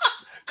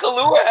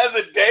 Kahlua has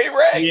a day,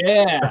 Ray?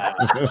 Yeah.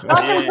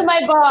 Welcome to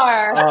my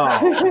bar.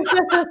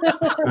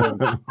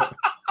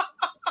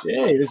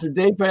 Hey, there's a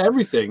day for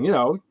everything, you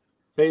know.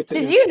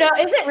 Did you know?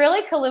 Is it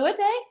really Kahlua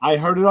Day? I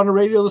heard it on the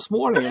radio this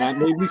morning, and that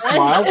made me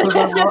smile because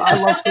I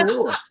love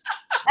Kahlua.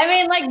 I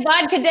mean, like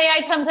vodka day,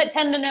 I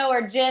tend to know,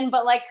 or gin,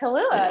 but like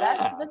Kahlua,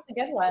 that's a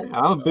good one. Yeah,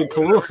 I'm a big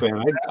Kahlua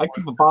fan. I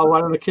keep a bottle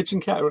right on the kitchen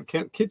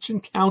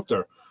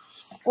counter.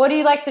 What do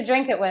you like to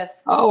drink it with?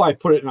 Oh, I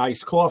put it in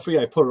iced coffee.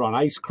 I put it on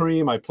ice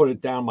cream. I put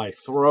it down my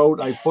throat.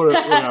 I put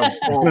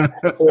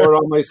it, pour it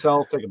on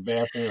myself. Take a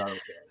bath in it. I don't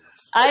care.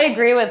 I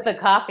agree with the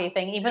coffee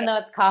thing. Even though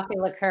it's coffee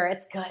liqueur,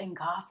 it's good in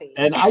coffee.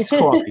 And iced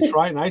coffee.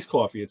 Try it in iced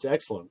coffee. It's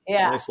excellent.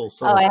 Yeah. Nice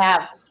little oh, I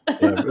have.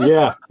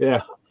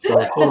 Yeah. So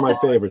it's one of my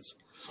favorites.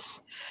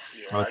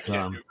 But,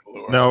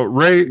 now,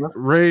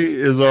 Ray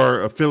is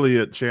our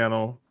affiliate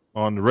channel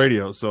on the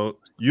radio, so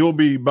you'll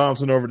be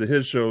bouncing over to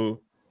his show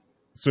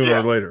sooner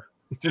or later.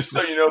 Just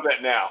so you know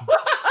that now.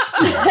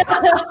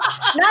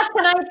 Not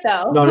tonight,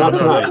 though. No, not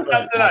tonight.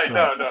 Not tonight.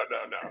 No.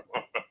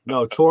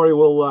 No, Tori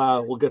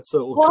will get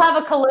so. We'll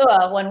have a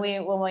Kahlua when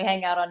we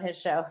hang out on his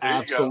show.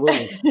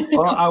 Absolutely.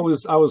 Well, I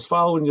was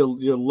following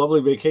your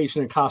lovely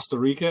vacation in Costa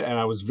Rica, and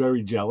I was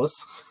very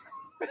jealous.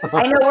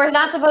 I know we're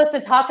not supposed to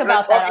talk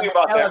about that.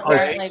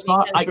 Apparently, people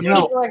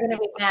are going to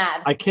be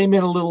mad. I came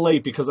in a little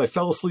late because I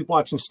fell asleep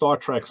watching Star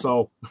Trek,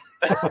 so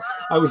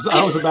I was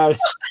about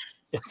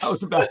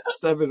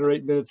 7 or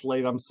 8 minutes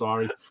late. I'm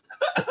sorry.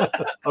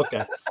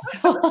 Okay,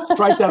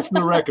 strike that from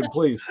the record,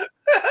 please.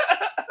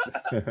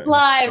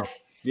 Live.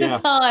 Yeah,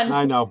 it's on.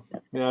 I know.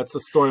 Yeah, it's a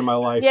story of my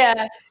life.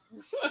 Yeah.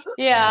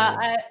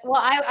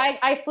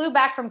 I flew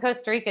back from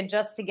Costa Rica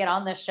just to get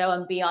on this show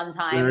and be on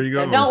time. There you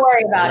go. So don't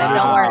worry about it.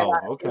 Don't worry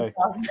about it.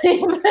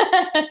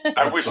 Okay.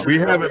 I wish we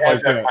have it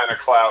like that kind of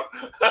clout.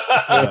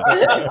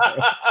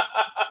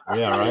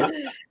 Yeah, right.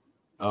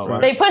 Oh,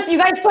 right. You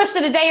guys pushed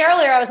it a day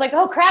earlier. I was like,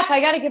 oh crap,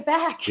 I got to get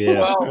back.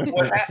 Yeah.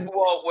 What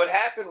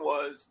happened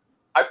was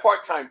I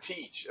part-time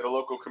teach at a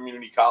local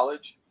community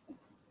college,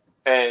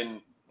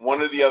 and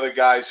one of the other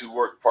guys who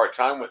worked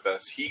part-time with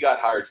us, he got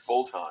hired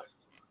full-time.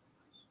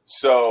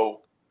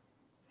 So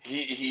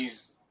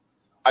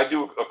I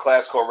do a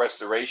class called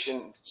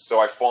restoration, so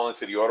I fall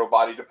into the auto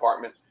body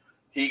department.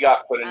 He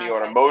got put in the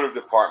automotive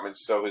department,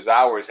 so his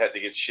hours had to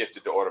get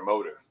shifted to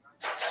automotive.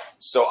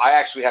 So I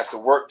actually have to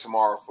work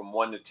tomorrow from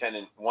 1 to 10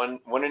 and 1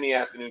 in the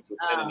afternoon to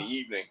 10 in the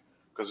evening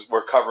because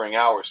we're covering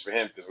hours for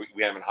him because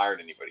we haven't hired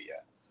anybody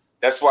yet.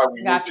 That's why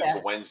we moved it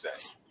to Wednesday.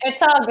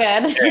 It's all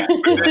good. Yeah,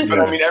 but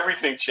I mean,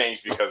 everything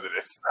changed because of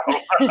this.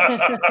 So.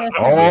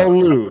 All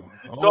Lou.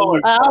 It's all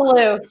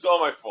Lou. It's all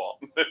my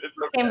fault.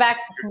 Came back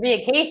from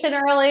vacation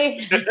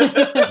early.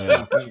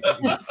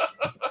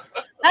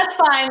 That's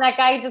fine. That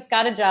guy just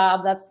got a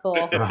job. That's cool.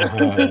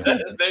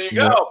 There you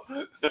go.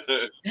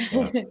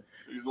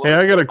 Hey,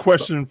 I got a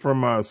question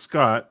from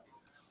Scott.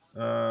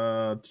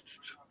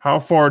 How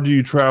far do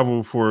you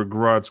travel for a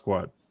Garage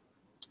Squad?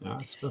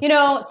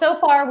 So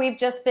far we've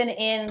just been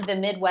in the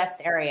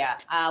Midwest area.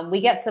 We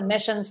get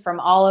submissions from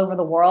all over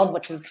the world,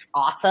 which is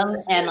awesome.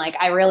 And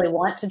I really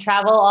want to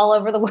travel all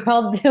over the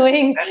world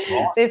doing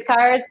these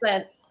cars,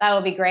 but that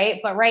would be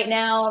great. But right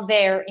now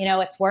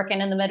it's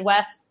working in the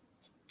Midwest.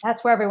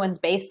 That's where everyone's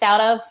based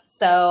out of.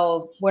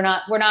 So we're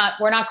not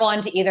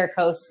going to either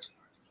coast.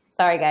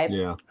 Sorry, guys.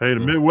 Yeah. Hey,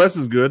 the Midwest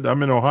is good.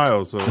 I'm in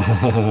Ohio, so.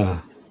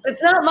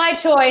 It's not my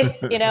choice.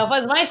 If it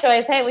was my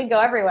choice, hey, we'd go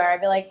everywhere.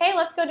 I'd be like, hey,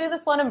 let's go do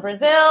this one in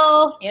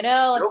Brazil. Let's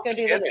go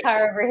do this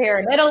car over here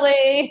in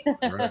Italy.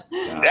 Right.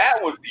 That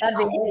would be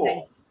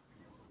cool.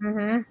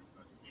 Mm-hmm.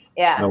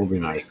 Yeah. That would be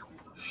nice.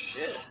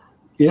 Shit.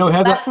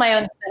 Heather, that's my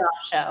own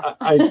spin-off show.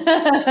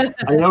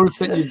 I noticed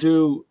that you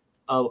do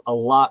a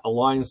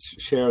lion's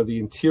share of the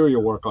interior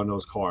work on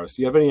those cars.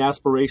 Do you have any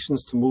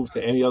aspirations to move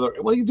to any other?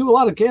 Well, you do a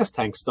lot of gas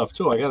tank stuff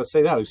too. I got to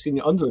say that I've seen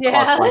you under the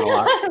car quite a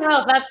lot. I don't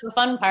know if that's the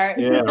fun part.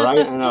 Yeah,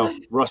 right. I know,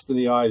 rust in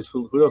the eyes.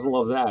 Who doesn't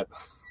love that?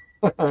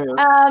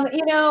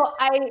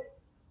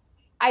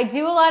 I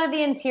do a lot of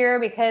the interior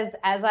because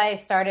as I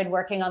started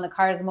working on the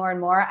cars more and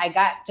more, I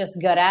got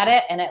just good at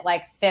it, and it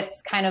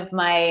fits kind of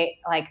my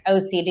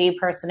OCD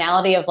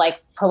personality of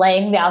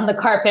laying down the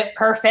carpet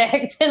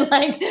perfect and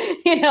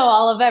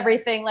all of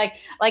everything. Like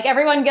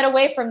everyone get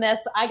away from this.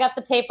 I got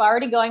the tape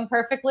already going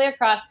perfectly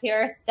across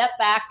here. Step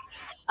back.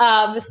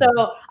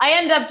 So I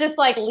end up just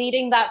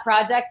leading that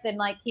project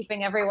and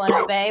keeping everyone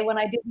at bay when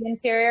I do the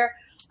interior.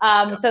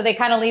 So they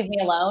kind of leave me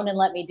alone and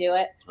let me do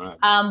it. Right.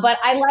 But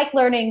I like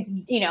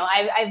learning,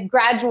 I've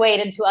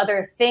graduated to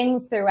other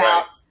things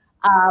throughout.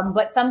 Right.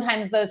 But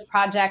sometimes those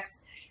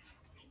projects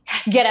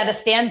get at a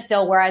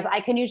standstill, whereas I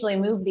can usually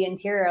move the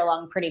interior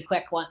along pretty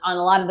quick. On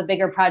a lot of the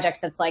bigger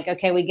projects, it's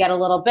okay, we get a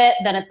little bit,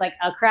 then it's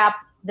oh crap,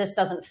 this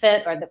doesn't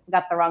fit, or we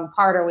got the wrong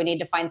part, or we need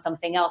to find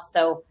something else.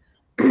 So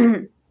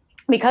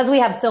because we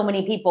have so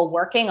many people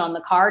working on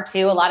the car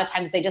too, a lot of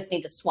times they just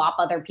need to swap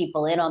other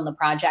people in on the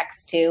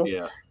projects too.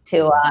 Yeah.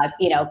 To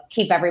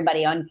keep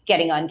everybody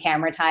getting on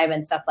camera time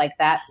and stuff like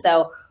that.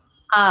 So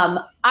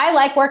I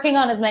like working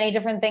on as many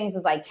different things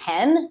as I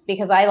can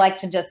because I like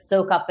to just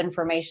soak up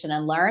information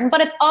and learn.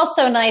 But it's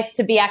also nice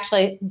to be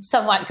actually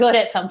somewhat good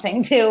at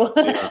something too.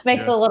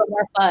 Makes it a little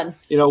more fun.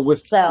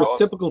 With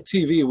typical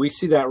TV, we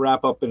see that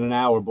wrap up in an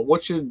hour. But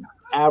what's your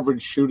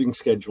average shooting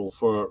schedule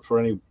for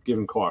any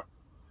given car?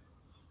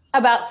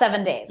 About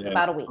 7 days,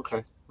 about a week.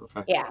 Okay.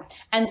 Yeah.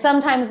 And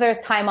sometimes there's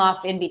time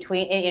off in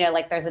between,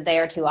 like there's a day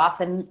or two off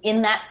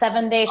in that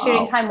 7 day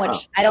shooting time,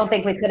 which I don't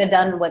think we could have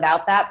done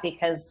without that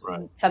because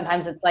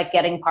sometimes it's like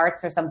getting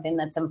parts or something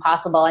that's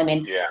impossible. I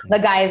mean, the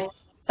guys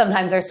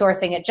sometimes are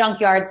sourcing at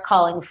junkyards,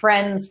 calling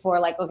friends for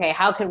like, okay,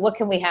 what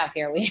can we have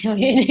here? We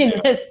need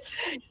this,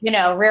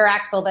 rear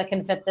axle that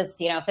can fit this,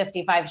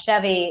 55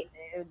 Chevy.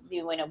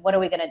 What are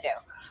we going to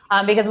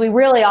do? Because we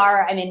really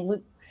are,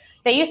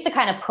 they used to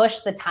kind of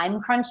push the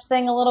time crunch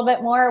thing a little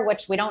bit more,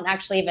 which we don't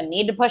actually even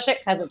need to push it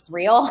because it's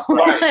real.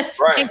 Right,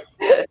 right.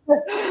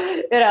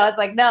 It's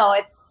like, no,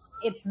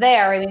 it's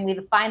there. We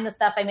find the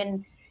stuff.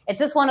 It's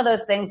just one of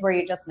those things where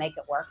you just make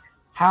it work.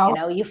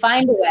 You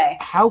find a way.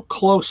 How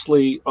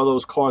closely are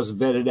those cars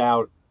vetted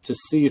out to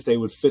see if they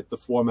would fit the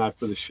format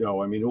for the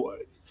show?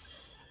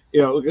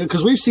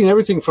 Because we've seen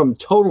everything from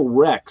total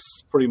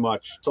wrecks pretty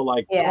much to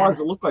cars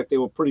that look like they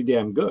were pretty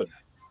damn good.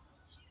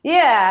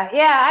 Yeah.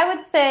 I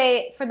would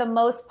say for the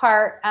most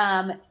part,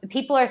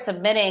 people are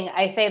submitting.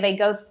 I say they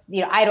go,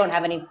 I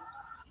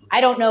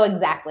don't know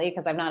exactly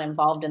because I'm not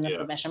involved in the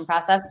submission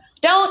process.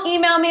 Don't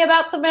email me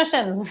about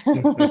submissions.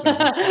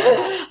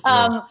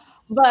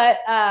 But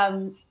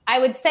I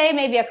would say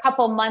maybe a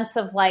couple months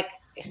of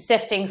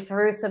sifting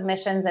through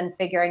submissions and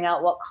figuring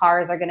out what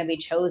cars are going to be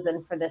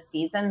chosen for this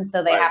season.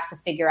 So they have to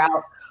figure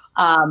out.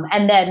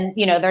 And then,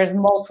 there's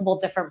multiple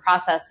different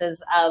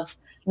processes of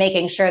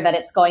making sure that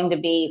it's going to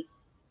be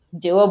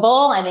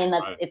doable.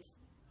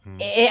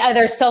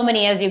 There's so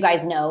many, as you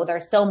guys know,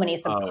 there's so many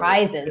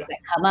surprises that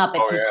come up.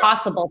 It's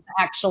impossible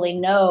to actually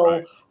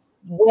know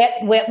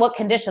what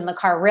condition the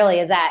car really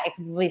is at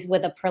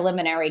with a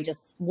preliminary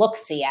just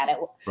look-see at it.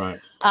 Right.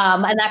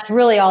 And that's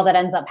really all that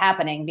ends up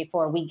happening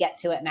before we get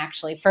to it. And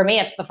actually, for me,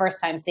 it's the first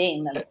time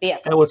seeing the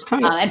vehicle. And what's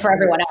kind of and for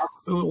everyone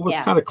else. What's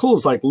kind of cool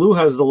is Lou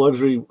has the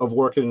luxury of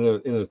working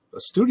in a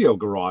studio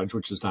garage,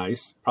 which is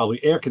nice, probably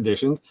air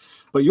conditioned.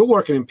 But you're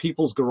working in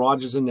people's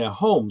garages in their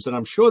homes, and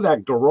I'm sure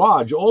that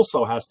garage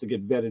also has to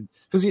get vetted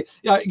because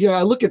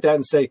I look at that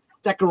and say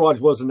that garage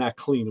wasn't that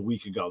clean a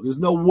week ago. There's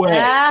no way.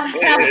 There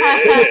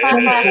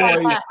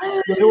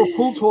were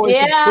pool toys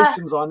and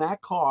cushions on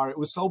that car. It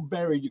was so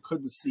buried you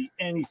couldn't see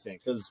anything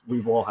because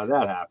we've all had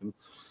that happen.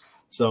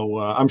 So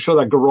I'm sure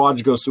that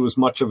garage goes through as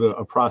much of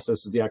a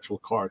process as the actual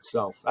car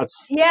itself.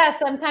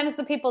 Sometimes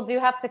the people do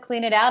have to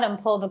clean it out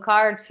and pull the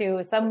car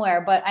to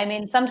somewhere. But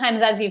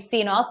sometimes, as you've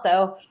seen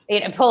also,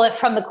 pull it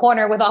from the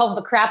corner with all of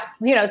the crap,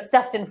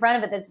 stuffed in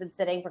front of it that's been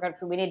sitting for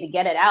we need to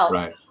get it out.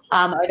 Right.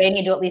 Or they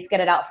need to at least get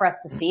it out for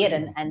us to see it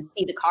and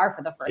see the car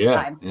for the first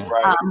time. Yeah.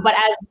 Right. But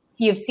as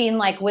you've seen,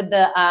 with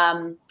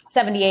the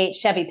 78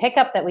 Chevy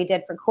pickup that we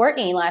did for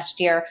Courtney last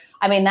year,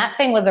 that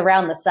thing was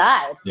around the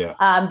side.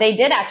 Yeah. They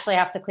did actually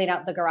have to clean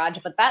out the garage,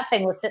 but that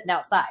thing was sitting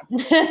outside.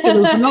 There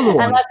was another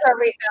one. And that's where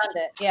we found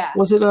it. Yeah.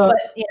 Was it there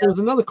was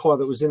another car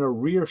that was in a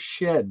rear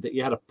shed that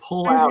you had to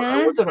pull out.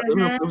 Was it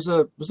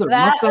a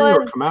Mustang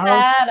or a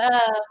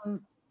Camaro?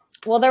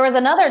 Well, there was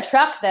another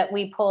truck that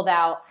we pulled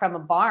out from a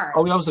barn.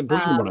 Oh, that was a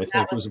green one, I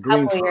think. It was a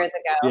green couple truck. Years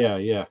ago.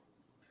 Yeah,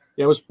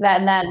 it was.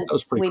 And then that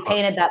was pretty we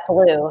painted that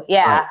blue.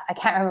 Yeah, right. I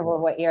can't remember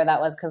what year that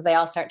was because they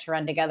all start to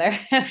run together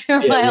after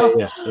a while.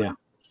 Yeah.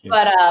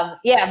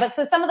 But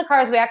so some of the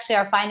cars we actually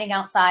are finding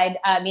outside.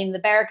 The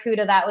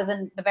Barracuda that was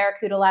in the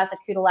Barracuda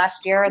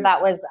last year.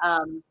 That was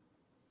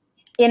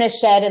in a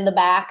shed in the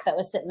back that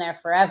was sitting there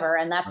forever,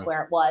 and that's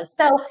where it was.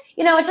 So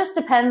it just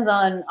depends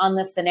on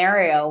the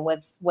scenario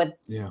with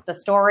the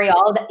story.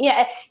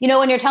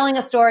 When you're telling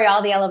a story,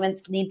 all the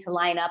elements need to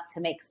line up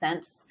to make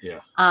sense.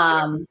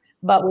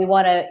 But we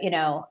want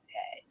to,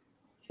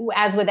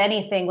 as with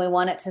anything, we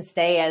want it to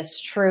stay as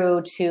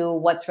true to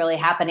what's really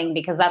happening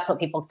because that's what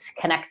people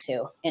connect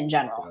to in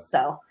general.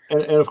 So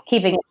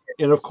keeping it.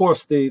 And of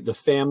course, the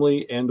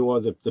family and or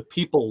the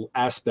people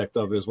aspect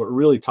of it is what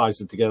really ties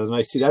it together. And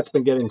I see that's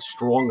been getting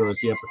stronger as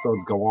the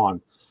episodes go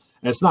on.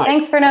 And it's not.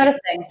 Thanks for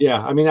noticing.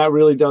 Yeah, that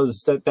really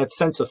does that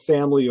sense of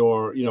family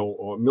or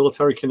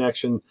military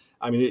connection.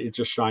 It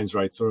just shines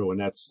right through,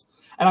 and a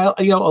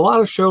lot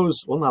of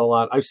shows. Well, not a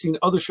lot. I've seen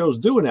other shows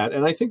doing that,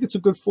 and I think it's a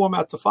good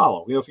format to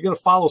follow. If you're going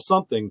to follow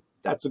something,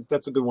 that's a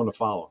good one to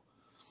follow.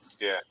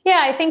 Yeah.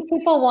 Yeah, I think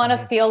people want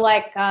to feel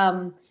like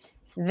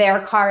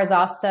their car is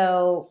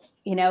also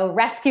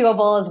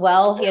rescuable as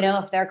well,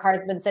 if their car's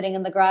been sitting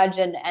in the garage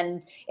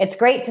and it's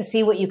great to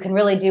see what you can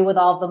really do with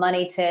all the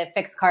money to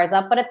fix cars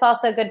up, but it's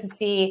also good to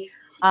see,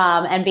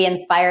 and be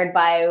inspired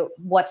by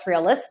what's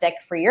realistic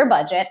for your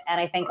budget. And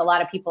I think a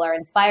lot of people are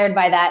inspired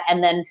by that.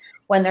 And then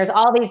when there's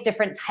all these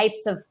different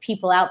types of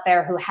people out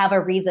there who have a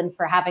reason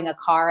for having a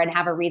car and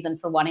have a reason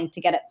for wanting to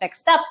get it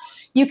fixed up,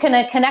 you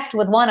can connect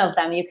with one of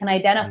them. You can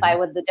identify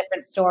with the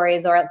different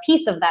stories or a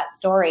piece of that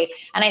story.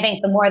 And I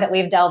think the more that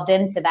we've delved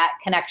into that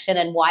connection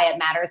and why it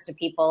matters to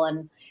people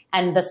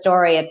and the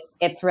story,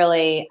 it's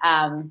really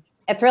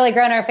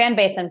grown our fan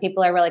base, and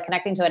people are really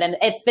connecting to it. And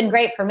it's been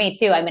great for me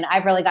too. I mean,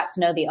 I've really got to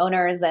know the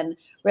owners and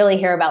really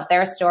hear about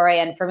their story.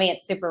 And for me,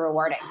 it's super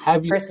rewarding.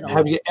 Have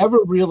you ever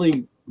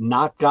really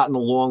not gotten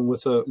along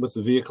with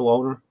a vehicle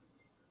owner?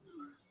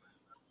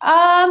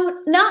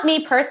 Not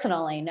me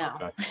personally, no.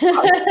 Okay.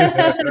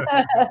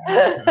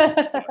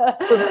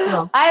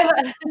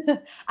 I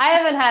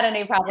haven't had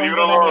any problems. Leave it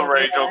alone,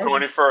 Ray. Don't go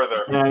any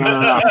further.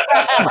 No.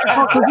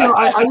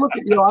 I look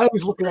at, I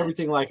always look at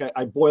everything like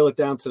I boil it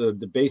down to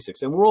the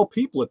basics, and we're all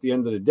people at the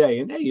end of the day.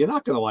 And hey, you're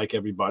not going to like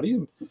everybody,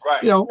 and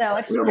Right. we don't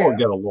all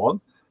get along.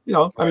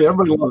 I mean,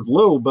 everybody loves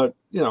Lou, but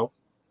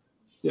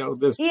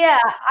there's. Yeah,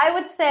 I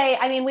would say.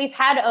 I mean, we've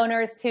had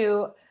owners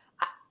who,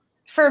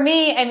 for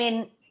me, I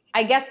mean,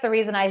 I guess the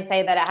reason I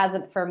say that it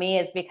hasn't for me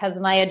is because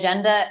my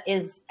agenda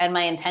is, and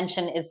my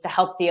intention is to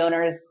help the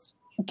owners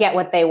get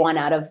what they want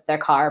out of their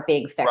car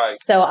being fixed. Right.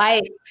 So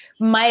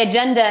my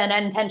agenda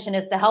and intention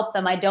is to help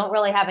them. I don't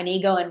really have an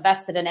ego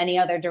invested in any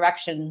other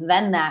direction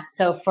than that.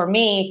 So for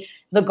me,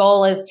 the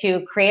goal is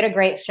to create a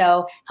great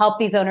show, help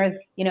these owners,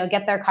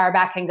 get their car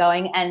back and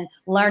going, and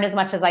learn as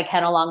much as I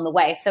can along the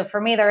way. So for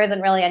me, there isn't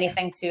really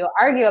anything to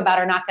argue about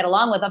or not get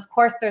along with. Of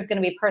course, there's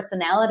going to be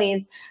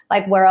personalities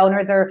like where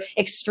owners are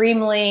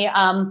extremely,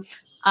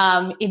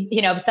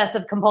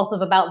 obsessive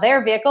compulsive about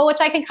their vehicle, which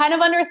I can kind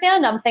of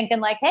understand. I'm thinking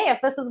like, hey, if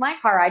this was my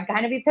car, I'd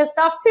kind of be pissed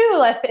off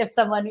too if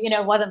someone,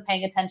 wasn't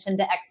paying attention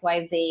to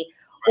XYZ,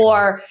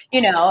 or,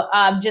 they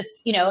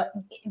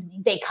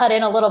cut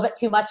in a little bit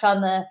too much on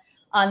the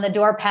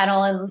door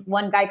panel, and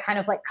one guy kind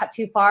of like cut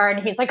too far,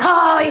 and he's like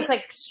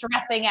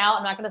stressing out.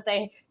 I'm not going to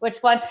say which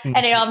one. And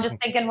I'm just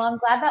thinking, well, I'm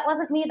glad that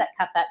wasn't me that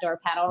cut that door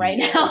panel right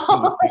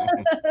now.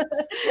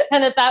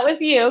 And that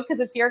was you, because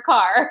it's your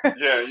car.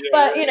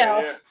 But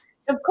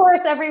of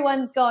course,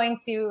 everyone's going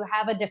to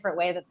have a different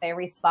way that they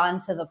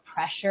respond to the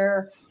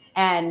pressure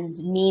and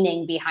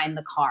meaning behind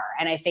the car.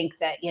 And I think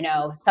that,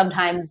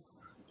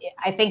 sometimes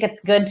I think it's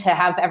good to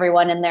have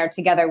everyone in there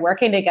together,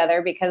 working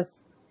together,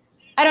 because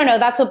I don't know,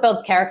 that's what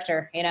builds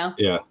character,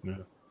 Yeah.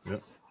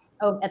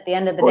 Oh, at the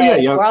end of the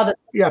day, we're all just...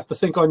 you have to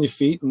think on your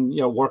feet and,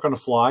 work on the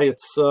fly.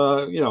 It's,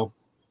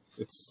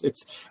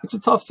 it's a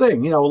tough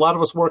thing. A lot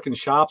of us work in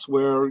shops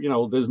where,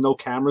 there's no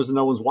cameras and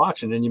no one's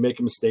watching, and you make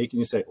a mistake and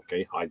you say,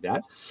 okay, hide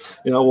that,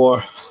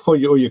 or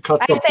you cut.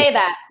 I say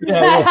that.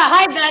 Yeah.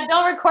 Hide that.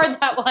 Don't record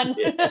that one.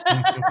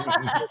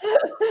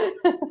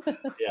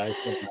 Yeah.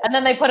 And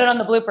then they put it on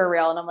the blooper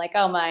reel, and I'm like,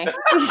 oh my.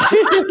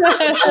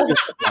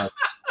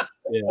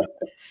 Yeah.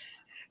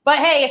 But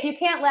hey, if you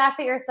can't laugh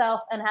at yourself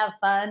and have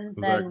fun,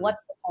 then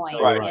what's the point?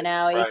 Right.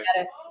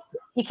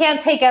 You can't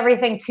take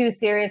everything too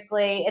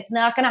seriously. It's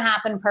not going to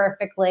happen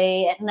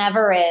perfectly. It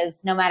never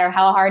is, no matter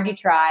how hard you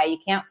try. You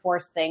can't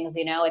force things,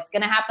 It's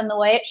going to happen the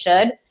way it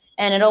should,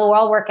 and it'll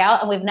all work out.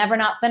 And we've never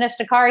not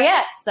finished a car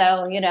yet.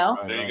 So,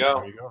 There you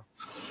go.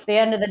 At the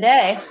end of the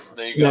day.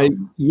 There you go.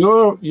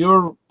 Now,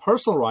 your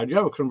personal ride, you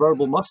have a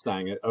convertible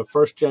Mustang, a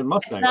first-gen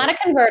Mustang. It's not a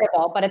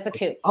convertible, but it's a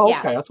coupe. Oh, yeah.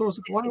 okay. I thought it was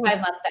a 65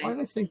 Mustang. Why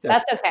did I think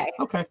that? That's okay.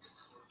 Okay.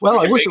 Well,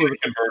 I wish it was a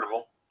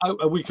convertible.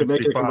 We could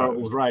make it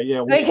convertible, right?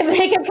 Yeah, we can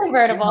make it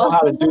convertible. We know how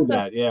to do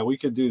that? Yeah, we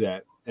could do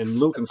that, and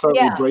Luke can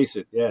certainly embrace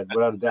it. Yeah,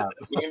 without a doubt.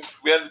 We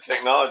have the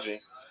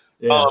technology.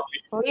 Yeah.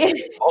 Hey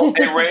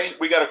Ray,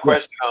 we got a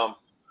question.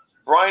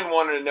 Brian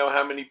wanted to know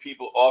how many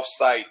people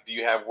off-site do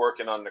you have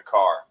working on the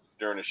car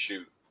during a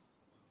shoot?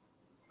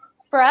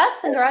 For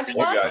us in Garage You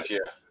Swap? guys, yeah.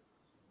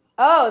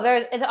 Oh,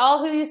 it's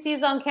all who you see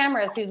is on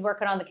cameras who's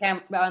working on the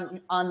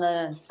on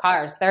the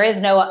cars. There is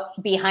no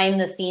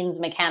behind the scenes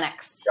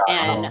mechanics.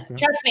 And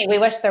trust me, we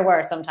wish there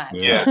were sometimes.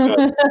 Yeah.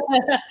 And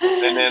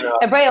then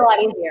it'd be a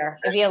lot easier.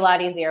 It'd be a lot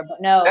easier.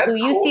 But no, who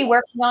you see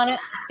working on it,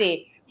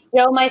 see,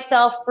 Joe,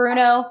 myself,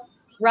 Bruno,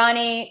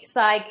 Ronnie,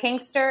 Cy,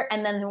 Kingster,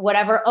 and then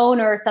whatever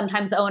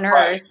sometimes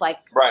owners,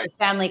 the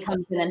family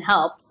comes in and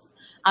helps.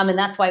 And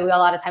that's why we a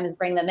lot of times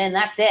bring them in.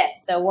 That's it.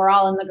 So we're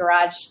all in the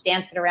garage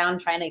dancing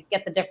around trying to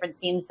get the different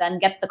scenes done,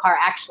 get the car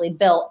actually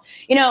built.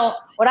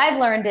 What I've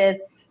learned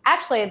is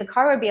actually the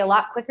car would be a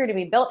lot quicker to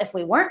be built if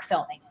we weren't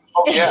filming.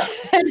 Oh, yeah.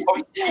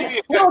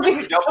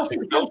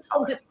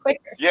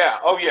 Quicker. Yeah.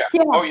 Oh, yeah.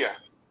 Yeah. Oh, yeah.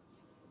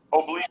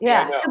 Oh, believe me,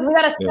 yeah, because we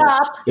got to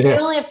stop. We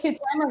only have 2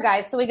 camera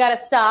guys, so we got to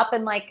stop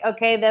and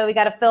then we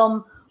got to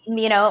film.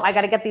 I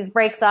got to get these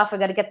brakes off. We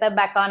got to get them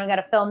back on. We got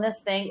to film this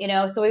thing,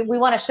 So we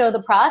want to show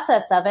the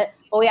process of it,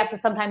 but we have to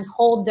sometimes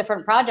hold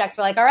different projects.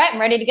 We're like, all right, I'm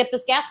ready to get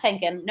this gas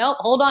tank in. Nope,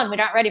 hold on. We're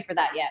not ready for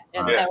that yet.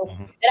 And so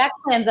it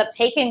actually ends up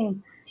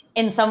taking,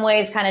 in some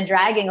ways, kind of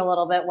dragging a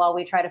little bit while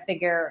we try to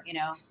figure,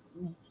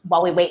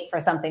 while we wait for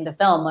something to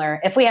film.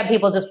 Or if we have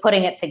people just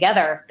putting it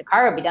together, the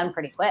car would be done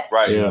pretty quick.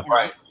 Right. Yeah.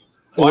 Right.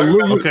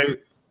 Well, okay.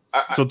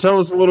 So tell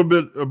us a little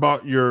bit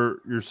about your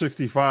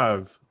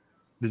 65.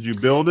 Did you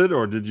build it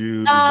or did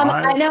you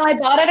buy it? I know I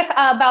bought it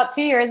about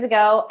 2 years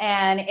ago,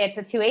 and it's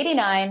a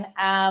 289.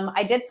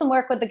 I did some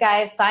work with the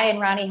guys. Cy and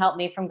Ronnie helped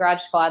me from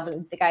Garage Squad,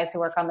 the guys who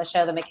work on the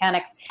show, the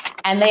mechanics,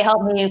 and they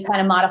helped me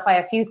kind of modify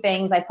a few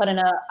things. I put in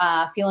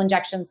a fuel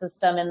injection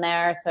system in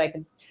there so I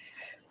could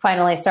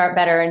finally start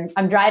better. And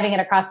I'm driving it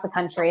across the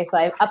country, so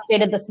I've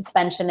updated the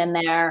suspension in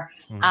there,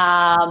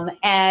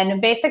 and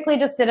basically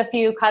just did a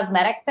few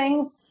cosmetic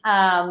things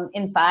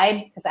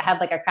inside because it had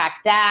like a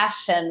cracked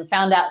dash, and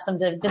found out some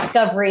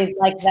discoveries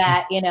like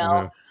that, you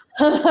know.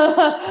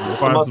 Yeah.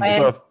 Find some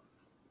stuff.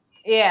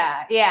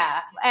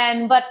 Yeah.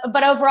 And but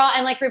overall,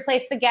 and like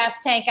replaced the gas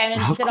tank. I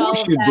did all of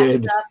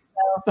that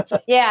stuff. So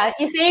yeah,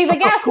 you see the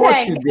gas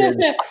tank.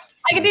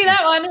 I could do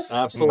that one.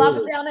 Absolutely.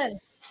 Slop it down in.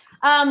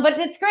 But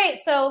it's great.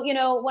 So, you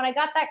know, when I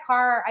got that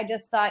car, I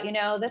just thought, you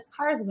know, this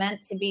car is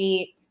meant to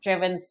be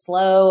driven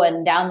slow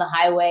and down the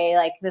highway.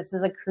 Like, this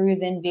is a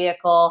cruising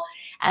vehicle.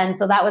 And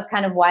so that was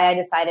kind of why I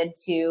decided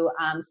to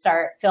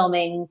start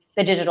filming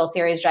the digital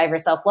series Drive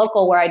Yourself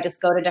Local, where I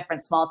just go to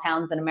different small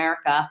towns in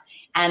America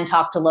and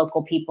talk to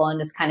local people and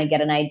just kind of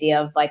get an idea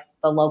of like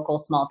the local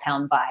small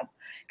town vibe.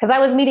 Because I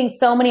was meeting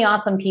so many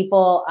awesome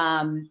people.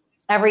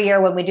 Every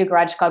year when we do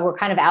Garage Squad, we're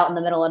kind of out in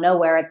the middle of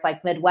nowhere. It's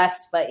like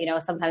Midwest, but you know,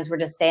 sometimes we're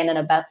just staying in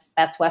a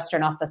Best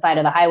Western off the side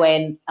of the highway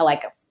in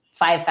like a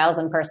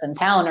 5,000 person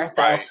town or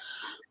so. Right.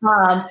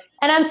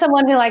 And I'm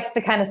someone who likes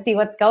to kind of see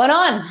what's going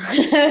on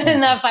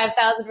in that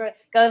 5,000.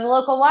 Go to the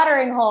local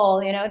watering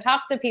hole, you know,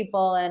 talk to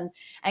people and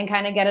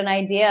kind of get an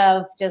idea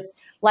of just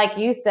like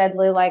you said,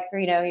 Lou, like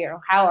you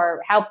know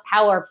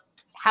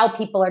how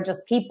people are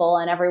just people,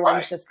 and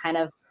everyone's just kind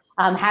of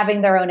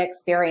having their own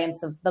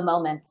experience of the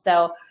moment.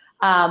 So.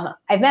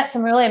 I've met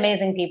some really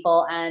amazing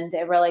people, and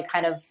it really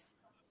kind of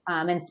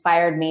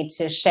inspired me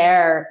to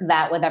share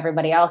that with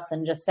everybody else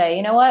and just say,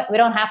 you know what, we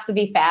don't have to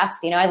be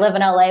fast. You know, I live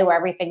in LA where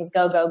everything's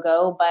go, go,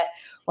 go. But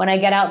when I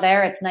get out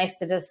there, it's nice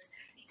to just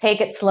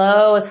take it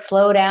slow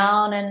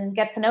down and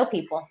get to know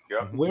people.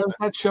 Yeah. Where's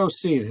that show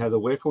seen, Heather?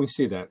 Where can we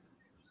see that?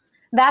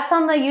 That's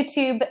on the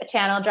YouTube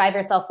channel, Drive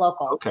Yourself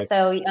Local. Okay.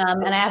 So,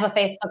 and I have a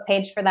Facebook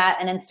page for that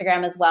and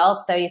Instagram as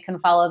well. So you can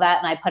follow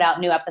that, and I put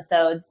out new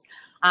episodes.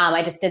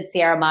 I just did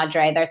Sierra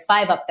Madre. There's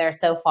 5 up there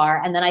so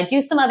far. And then I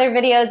do some other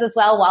videos as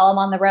well while I'm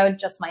on the road,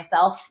 just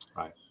myself,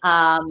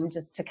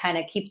 just to kind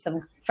of keep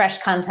some fresh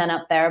content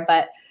up there.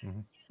 But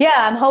yeah,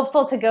 I'm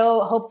hopeful to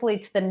go hopefully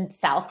to the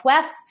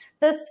Southwest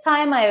this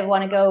time. I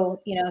want to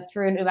go, you know,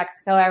 through New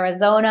Mexico,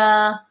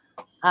 Arizona.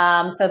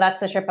 So that's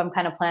the trip I'm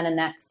kind of planning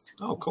next.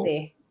 Oh, cool.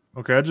 See.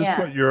 Okay, I just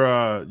put your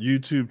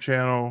YouTube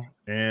channel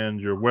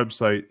and your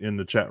website in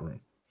the chat room.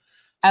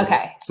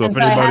 Okay. So if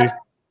anybody...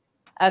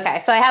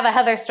 Okay, so I have a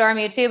Heather Storm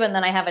YouTube, and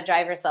then I have a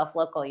Drive Yourself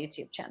Local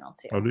YouTube channel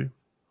too. Oh, do you?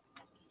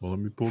 Well, let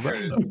me pull that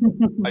up.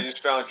 I just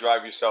found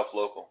Drive Yourself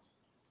Local.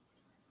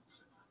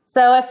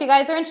 So if you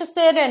guys are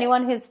interested,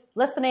 anyone who's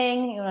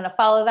listening, you want to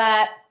follow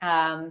that.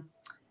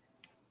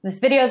 These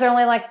videos are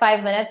only like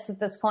 5 minutes at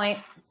this point.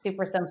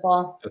 Super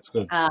simple. That's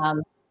good.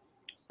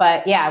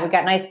 But yeah, we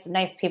got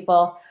nice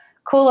people,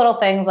 cool little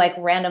things like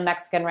random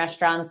Mexican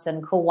restaurants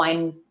and cool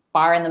wine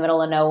bar in the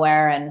middle of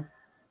nowhere and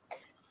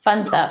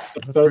fun stuff.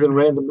 It's better than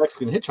random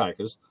Mexican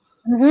hitchhikers.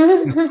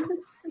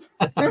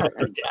 I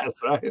guess,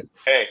 right?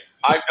 Hey,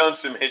 I've done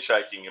some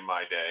hitchhiking in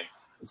my day.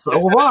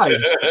 So have I.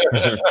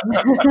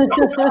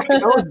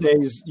 In those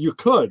days, you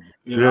could.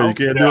 You know? You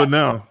can't do it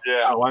now.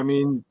 Yeah. Oh, I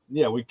mean,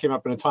 yeah, we came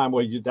up in a time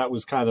where that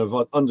was kind of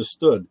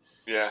understood.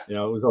 Yeah. You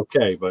know, it was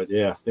okay, but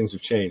yeah, things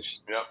have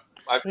changed. Yep.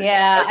 I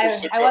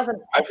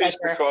wasn't. I fished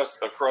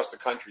across the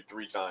country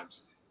 3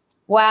 times.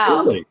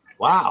 Wow. Really?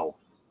 Wow.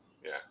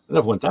 Yeah. I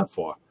never went that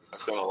far.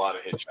 I've done a lot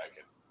of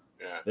hitchhiking.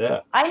 Yeah.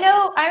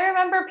 I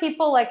remember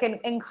people like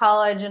in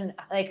college and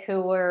like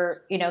who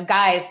were, you know,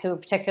 guys who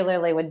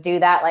particularly would do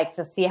that, like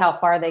to see how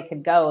far they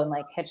could go and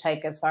like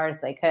hitchhike as far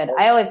as they could.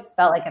 I always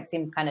felt like it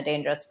seemed kind of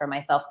dangerous for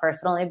myself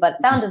personally, but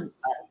it sounded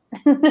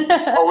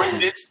fun.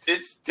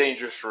 It's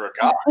dangerous for a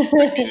guy. I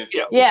mean,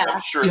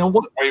 I'm sure it's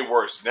way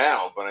worse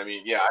now, but I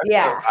mean,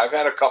 I've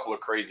had a couple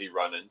of crazy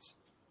run-ins.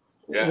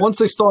 Yeah. Once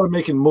they started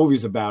making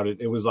movies about it,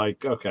 it was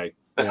like, okay.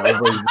 You know,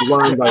 everybody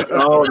learned like,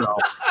 oh no,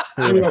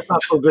 maybe that's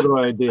not so good of an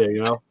idea,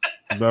 you know.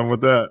 Done with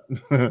that.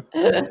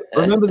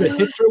 Remember the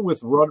Hitcher with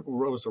Rutger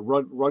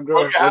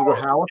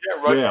Hauer?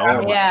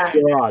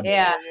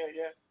 Yeah.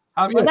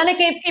 Well, then it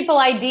gave people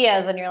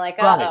ideas, and you're like,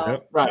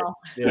 oh, right.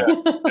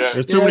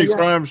 There's too many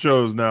crime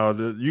shows now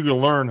that you can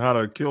learn how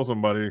to kill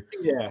somebody.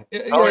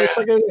 It's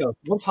like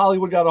once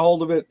Hollywood got a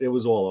hold of it, it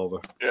was all over.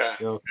 Yeah,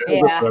 you know,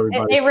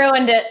 they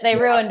ruined it. They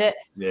ruined it.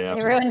 Yeah,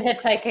 they ruined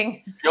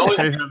hitchhiking.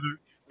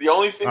 The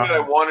only thing that I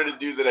wanted to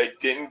do that I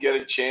didn't get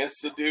a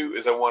chance to do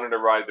is I wanted to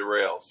ride the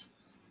rails.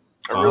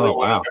 I really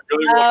wanted.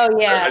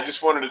 I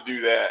just wanted to do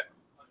that.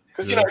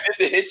 Because, I did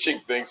the hitching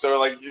thing,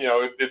 so,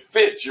 it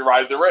fits. You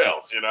ride the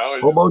rails,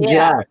 Hobo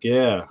Jack,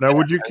 yeah. Now,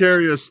 would you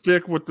carry a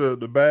stick with the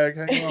bag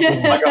hanging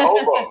off? Like a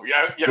hobo.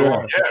 Yeah, if you're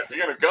going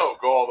to go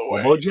all the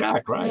way. Hobo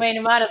Jack, right. I mean,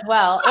 you might as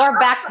well. Or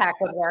backpack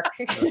would work.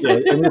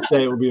 In this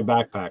day, it would be a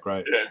backpack,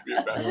 right? Yeah, it'd be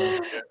a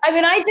backpack. Yeah. I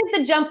mean, I did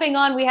the jumping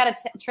on. We had a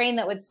train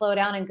that would slow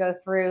down and go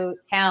through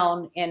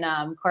town in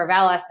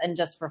Corvallis, and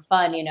just for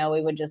fun,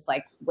 we would just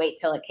wait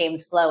till it came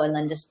slow and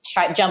then just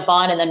jump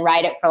on and then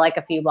ride it for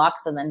a few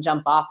blocks and then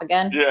jump off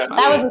again. Yeah.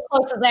 That was as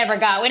close as I ever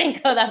got. We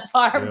didn't go that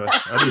far. Yeah,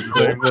 I did the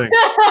same thing.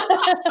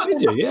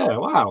 Did you? Yeah,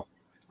 wow.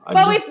 But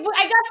I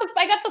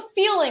got the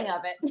feeling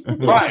of it.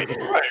 Right.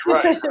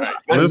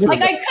 Listen,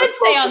 I could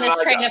stay on this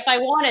train if I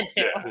wanted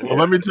to. Yeah. Well,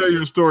 let me tell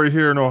you a story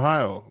here in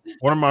Ohio.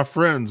 One of my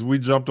friends, we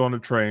jumped on the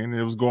train.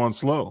 It was going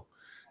slow,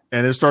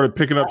 and it started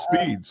picking up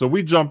speed. So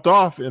we jumped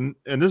off, and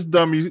this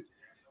dummy,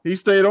 he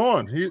stayed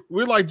on.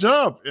 We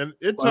jump, and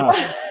it took.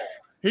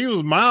 He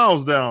was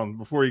miles down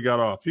before he got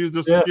off. He was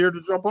just scared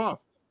to jump off.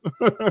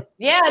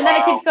 Yeah, and then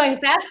it keeps going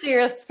faster.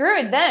 You're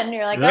screwed. Then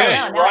you're like,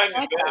 Yeah,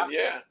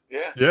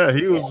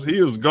 he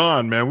was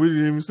gone, man. We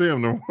didn't even see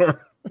him no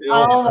more.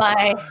 Oh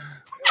my,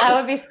 that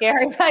would be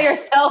scary by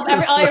yourself.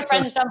 All your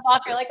friends jump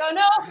off. You're like, oh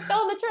no, I'm still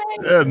on the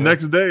train. Yeah,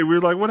 next day we were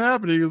like, what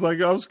happened? He was like,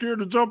 I was scared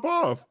to jump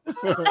off.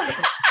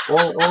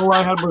 all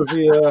I had was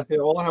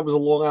the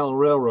Long Island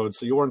Railroad,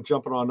 so you weren't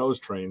jumping on those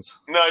trains.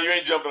 No, you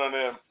ain't jumping on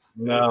them.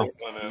 No,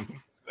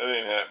 that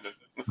ain't happening.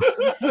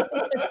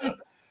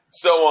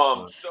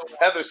 So,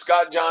 Heather,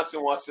 Scott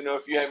Johnson wants to know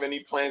if you have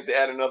any plans to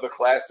add another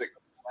classic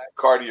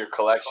car to your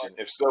collection.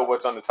 If so,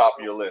 what's on the top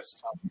of your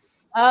list?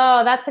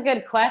 Oh, that's a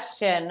good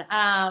question.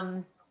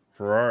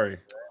 Ferrari.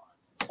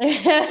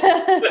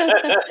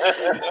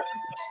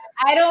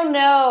 I don't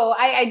know.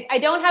 I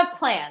don't have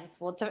plans.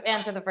 Well, to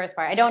answer the first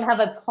part, I don't have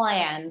a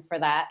plan for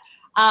that.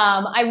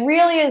 I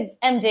really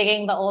am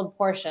digging the old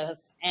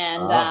Porsches,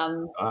 and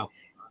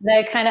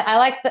the kind of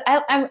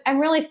I'm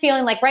really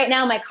feeling like right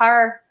now my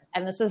car,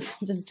 and this is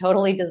just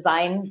totally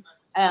design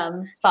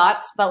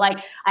thoughts, but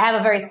I have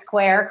a very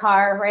square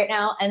car right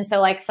now, and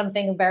so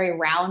something very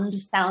round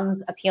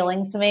sounds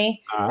appealing to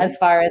me as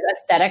far as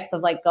aesthetics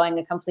of going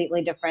a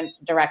completely different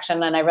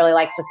direction, and I really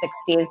like the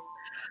 60s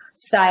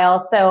style.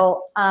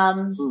 So I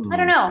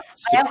don't know.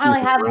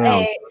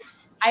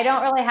 I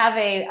don't really have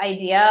a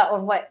idea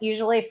of what.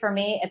 Usually for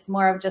me, it's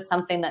more of just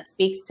something that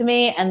speaks to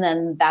me, and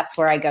then that's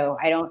where I go.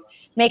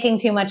 Making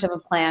too much of a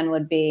plan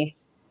would be.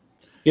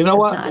 You know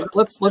what?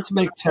 Let's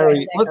make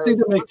Terry. Let's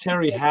either make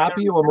Terry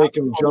happy or make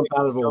him jump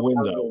out of a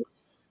window.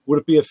 Would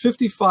it be a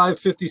 55,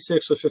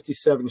 56, or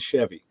 57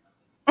 Chevy?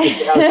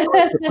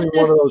 Between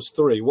one of those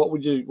three,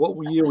 what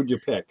year would you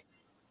pick?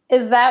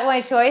 Is that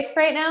my choice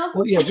right now?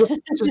 Well, yeah, just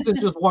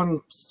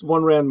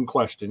one random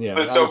question. Yeah,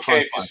 but it's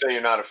okay if you say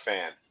you're not a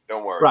fan.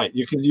 Don't worry. Right,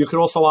 you could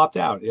also opt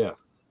out. Yeah,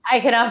 I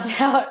can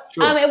opt out.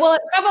 Sure.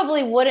 It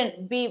probably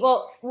wouldn't be.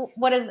 Well,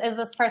 what is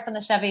this person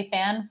a Chevy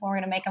fan? We're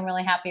going to make them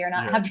really happy or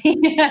not happy.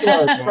 We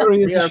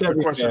ask the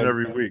question fan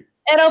every week.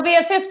 It'll be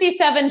a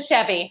 57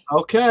 Chevy.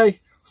 Okay,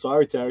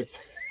 sorry, Terry.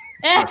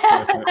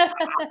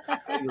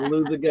 You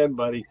lose again,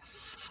 buddy.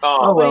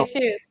 Oh well.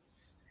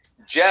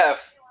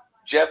 Jeff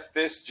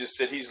this just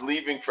said he's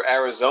leaving for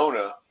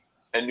Arizona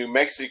and New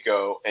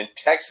Mexico and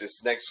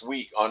Texas next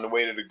week on the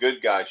way to the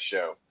Good Guys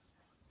show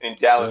in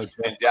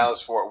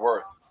Dallas Fort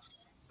Worth.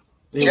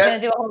 He's gonna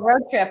do a whole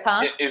road trip,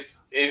 huh? If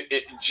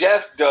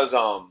Jeff does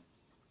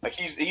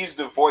he's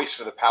the voice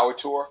for the Power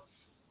Tour.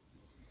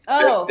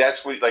 Oh,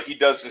 that's what he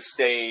does the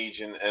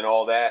stage and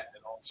all that.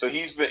 So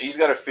he's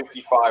got a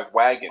 55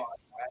 wagon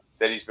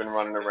that he's been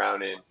running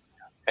around in,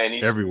 and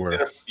he's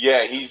everywhere.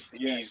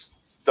 He's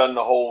done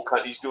the whole.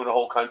 He's doing the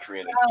whole country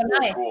in it. Oh, it's really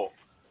nice. Cool.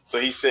 So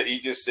he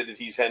just said that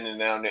he's heading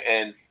down there,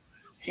 and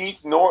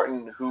Heath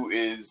Norton, who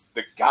is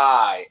the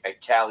guy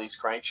at Callie's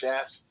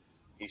Crankshafts,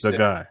 he said,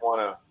 if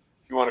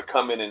you want to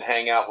come in and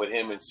hang out with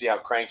him and see how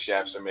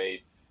crankshafts are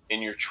made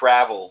in your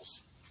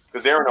travels,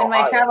 because they're in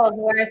Ohio. My travels,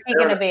 where is he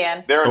going to be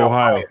in? They're in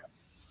Ohio.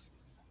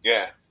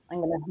 Yeah. I'm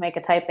going to make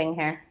a typing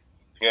here.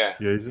 Yeah.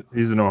 Yeah,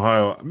 he's in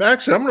Ohio.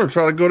 Actually, I'm going to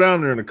try to go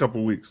down there in a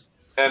couple of weeks.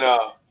 And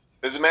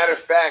as a matter of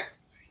fact,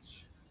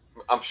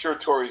 I'm sure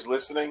Tori's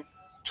listening.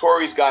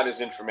 Tori's got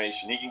his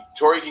information.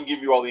 Tori can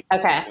give you all the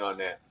information on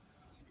that.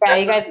 Yeah,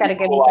 you guys got to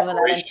give me some of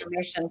that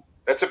information.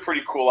 That's a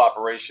pretty cool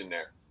operation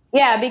there.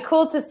 Yeah, it'd be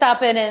cool to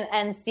stop in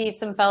and see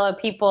some fellow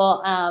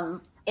people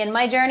in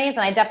my journeys,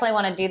 and I definitely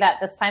want to do that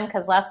this time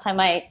because last time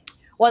I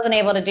wasn't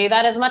able to do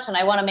that as much, and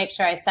I want to make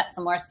sure I set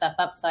some more stuff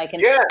up so I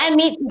can and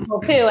meet people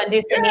too and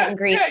do some meet and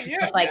greets and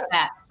stuff like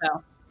that.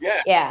 So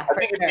yeah, I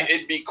think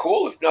it'd be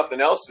cool if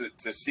nothing else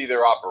to see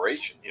their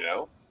operation. You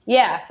know?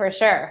 Yeah, for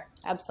sure,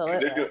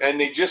 absolutely. And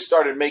they just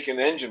started making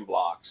engine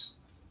blocks.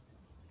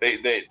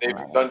 They've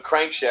done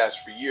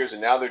crankshafts for years,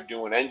 and now they're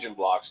doing engine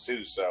blocks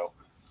too. So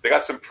they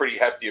got some pretty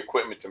hefty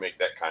equipment to make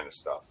that kind of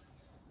stuff.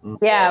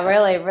 Yeah,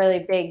 really,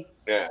 really big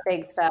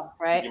stuff,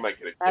 right? You might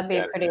get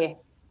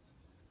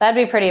That'd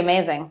be pretty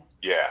amazing.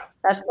 Yeah.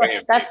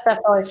 That stuff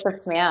always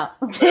trips me out.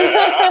 It's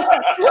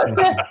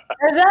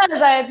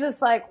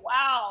just like,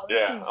 wow.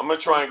 Yeah, I'm gonna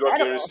try and go up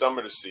there this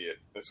summer to see it.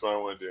 That's what I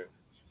want to do.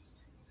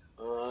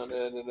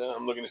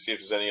 I'm looking to see if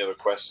there's any other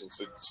questions.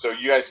 So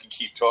you guys can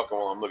keep talking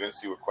while I'm looking to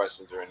see what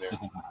questions are in there.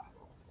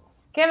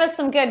 Give us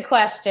some good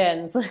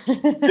questions.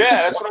 Yeah,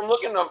 that's what I'm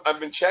looking at. I've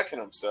been checking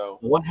them. So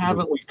what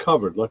haven't we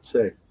covered? Let's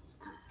say,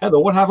 Heather,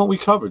 what haven't we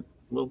covered?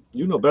 Well,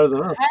 you know better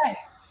than us. Okay.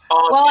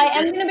 Well, I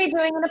am going to be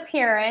doing an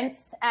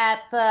appearance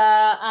at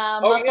the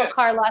Muscle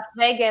Car Las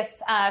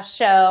Vegas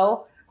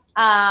show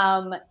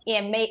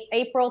in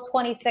April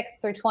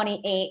 26th through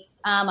 28th.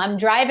 I'm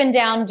driving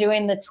down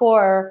doing the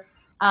tour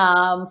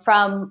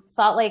from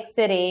Salt Lake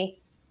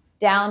City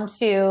down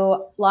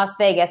to Las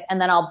Vegas,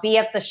 and then I'll be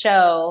at the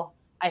show.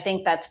 I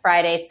think that's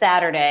Friday,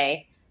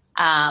 Saturday.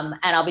 And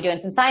I'll be doing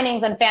some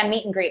signings and fan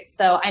meet and greets.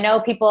 So I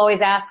know people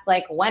always ask,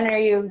 like, when are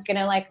you going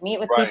to like meet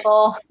with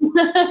people?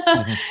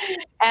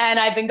 And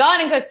I've been gone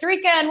in Costa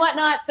Rica and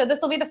whatnot. So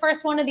this will be the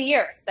first one of the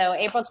year. So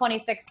April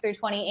 26th through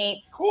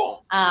 28th.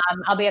 Cool.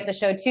 I'll be at the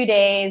show 2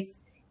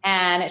 days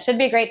and it should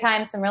be a great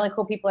time. Some really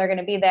cool people are going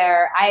to be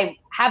there. I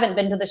haven't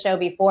been to the show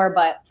before,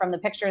 but from the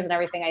pictures and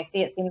everything I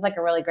see, it seems like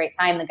a really great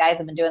time. The guys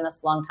have been doing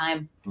this a long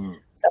time.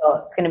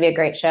 So it's going to be a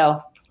great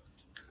show.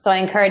 So I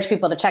encourage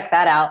people to check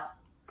that out.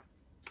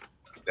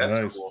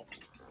 That's cool.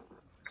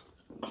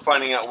 I'm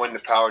finding out when the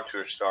power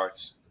tour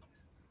starts.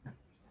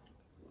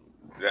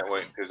 That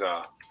way, because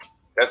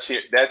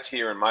that's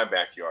here in my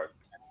backyard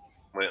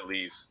when it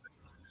leaves.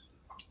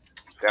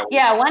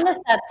 When does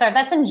that start?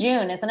 That's in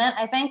June, isn't it?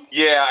 I think.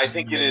 Yeah, I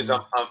think it is. I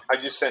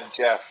just sent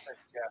Jeff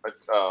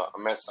a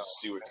message to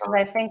see what time.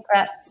 I think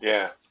that's.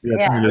 Yeah.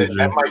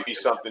 That might be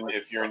something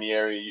if you're in the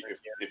area.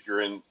 If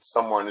you're in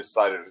somewhere on this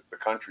side of the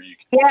country, you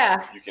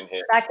can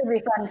hit. That could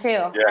be fun too.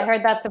 Yeah. I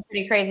heard that's a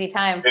pretty crazy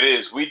time. It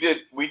is. We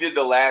did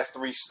the last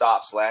 3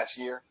 stops last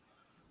year.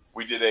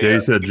 We did you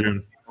said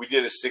June. We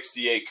did a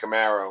 '68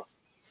 Camaro,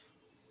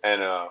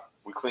 and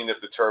we cleaned up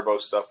the turbo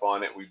stuff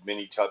on it. We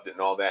mini tubbed it and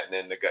all that, and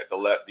then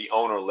the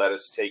owner let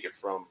us take it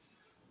from.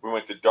 We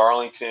went to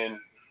Darlington,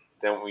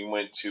 then we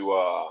went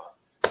to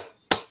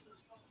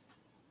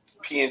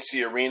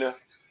PNC Arena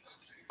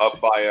up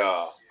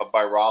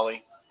by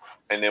Raleigh,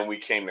 and then we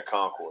came to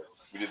Concord.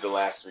 We did the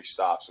last 3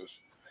 stops.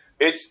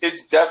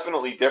 It's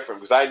definitely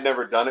different because I'd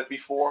never done it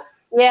before.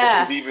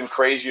 Yeah, it was even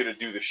crazier to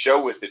do the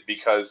show with it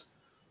because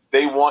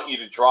they want you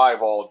to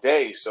drive all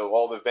day, so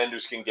all the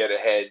vendors can get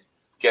ahead,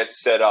 get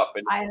set up,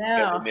 and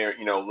get in there,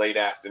 late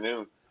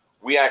afternoon.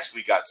 We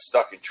actually got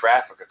stuck in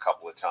traffic a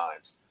couple of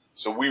times,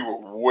 so we were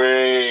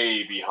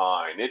way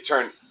behind.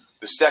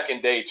 The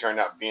second day turned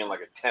out being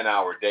like a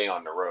 10-hour day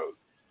on the road.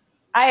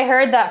 I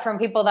heard that from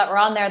people that were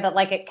on there that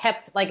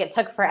it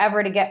took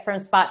forever to get from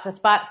spot to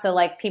spot. So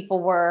like people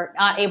were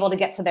not able to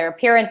get to their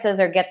appearances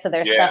or get to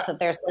their stuff that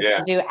they're supposed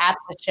to do at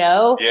the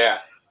show. Yeah.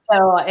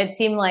 So it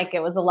seemed like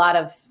it was a lot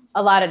of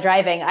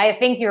driving. I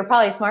think you were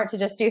probably smart to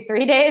just do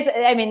 3 days.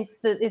 I mean,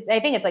 I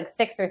think it's like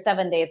 6 or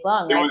 7 days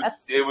long. Right?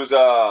 It was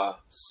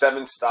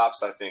 7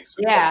 stops, I think. So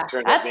yeah,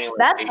 that's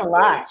a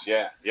lot.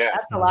 Days. Yeah.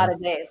 That's a lot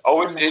of days.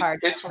 Oh,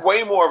 it's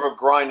way more of a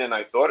grind than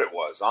I thought it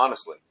was,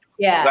 honestly.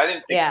 Yeah, I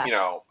didn't think,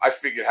 I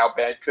figured how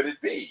bad could it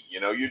be?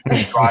 You'd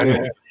drive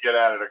and get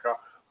out of the car.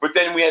 But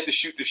then we had to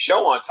shoot the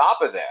show on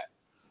top of that.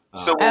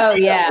 So when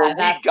we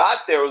got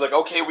there, it was like,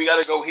 okay, we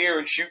got to go here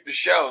and shoot the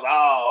show.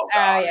 Oh,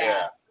 God,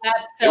 yeah.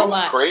 That's so much.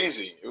 It was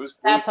crazy. It was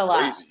a lot.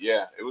 Crazy.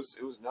 Yeah, it was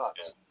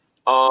nuts.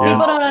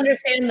 People don't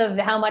understand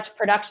how much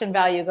production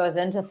value goes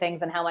into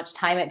things and how much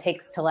time it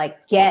takes to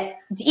get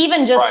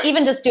even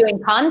just doing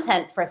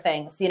content for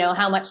things.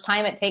 How much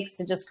time it takes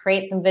to just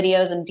create some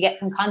videos and get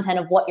some content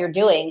of what you're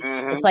doing.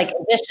 Mm-hmm. It's like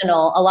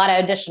a lot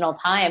of additional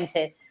time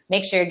to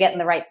make sure you're getting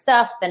the right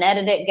stuff, then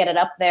edit it, get it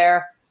up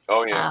there.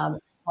 Oh yeah,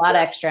 a lot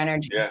of extra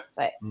energy. Yeah,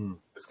 but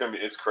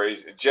it's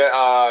crazy. June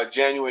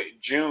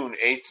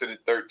 8th to the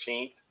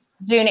 13th.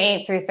 June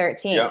 8th through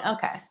 13th. Yep.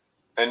 Okay.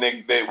 And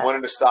they one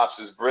of the stops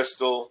is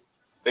Bristol.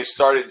 They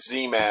started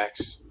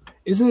ZMAX.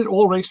 Isn't it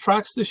all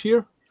racetracks this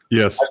year?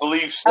 Yes, I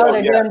believe so. Oh,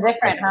 they're doing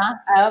different, huh?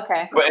 Oh,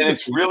 okay. But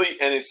it's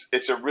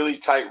a really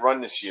tight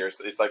run this year.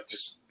 It's like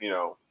just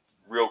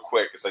real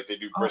quick. It's like they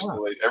do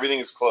Bristol. Wow. Everything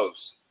is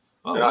close.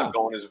 They're not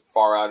going as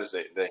far out as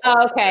they.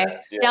 Oh,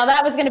 okay. Yeah. Now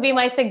that was going to be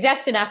my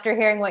suggestion after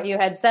hearing what you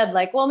had said.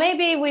 Like, well,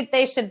 maybe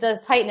they should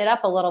just tighten it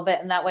up a little bit,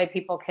 and that way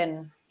people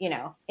can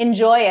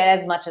enjoy it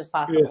as much as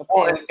possible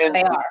too. And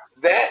they are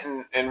that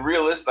and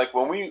realistic. Like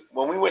when we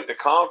went to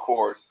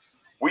Concord.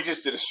 We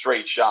just did a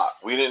straight shot.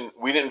 We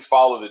didn't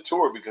follow the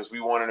tour because we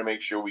wanted to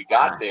make sure we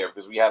got there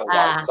because we had a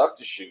lot of stuff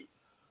to shoot.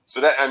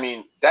 So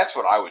that's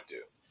what I would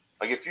do.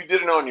 Like if you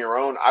did it on your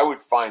own, I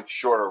would find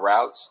shorter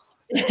routes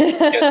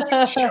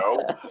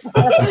show.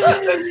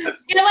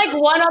 Get like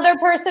one other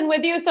person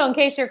with you, so in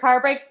case your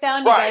car breaks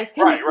down, you guys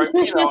can. Right.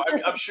 You know,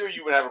 I'm sure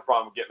you would have a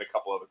problem getting a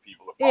couple other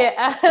people.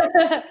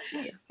 Yeah.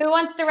 Who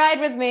wants to ride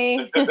with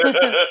me?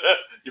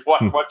 You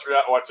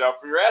watch out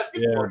for your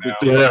asking for now.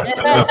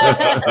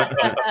 Yeah.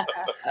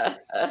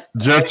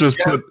 Jeff just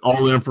put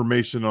all the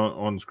information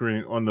on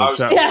screen on the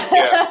chat.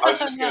 Yeah, I was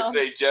just gonna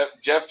say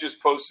Jeff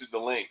just posted the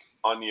link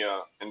on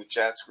the in the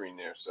chat screen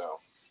there. So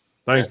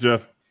thanks,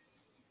 Jeff.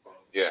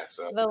 Yeah,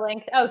 so the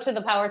link to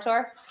the Power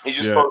Tour. He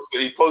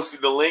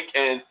posted the link,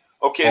 and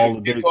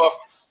the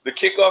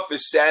kickoff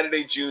is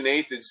Saturday, June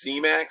 8th at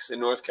ZMAX in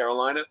North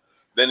Carolina.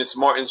 Then it's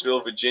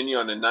Martinsville, Virginia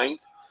on the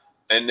 9th,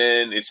 and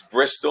then it's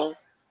Bristol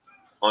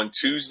on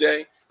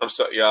Tuesday. I'm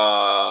sorry,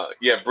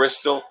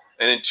 Bristol,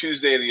 and then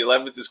Tuesday the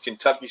 11th is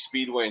Kentucky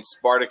Speedway in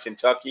Sparta,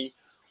 Kentucky.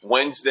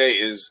 Wednesday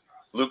is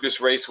Lucas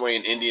Raceway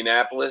in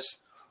Indianapolis.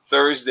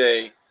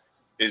 Thursday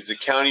is the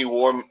County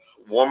War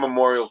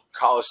Memorial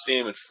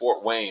Coliseum in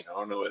Fort Wayne. I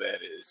don't know where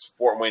that is.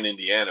 Fort Wayne,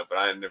 Indiana, but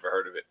I had never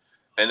heard of it.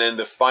 And then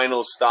the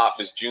final stop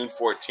is June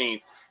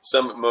 14th,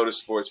 Summit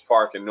Motorsports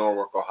Park in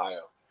Norwalk,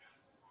 Ohio.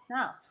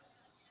 Oh.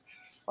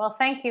 Well,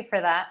 thank you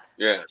for that,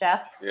 Jeff.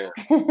 Yeah.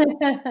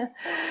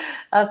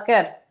 That's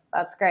good.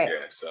 That's great.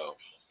 Yeah, so.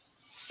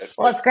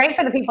 It's great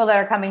for the people that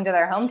are coming to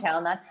their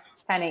hometown. That's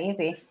kind of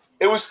easy.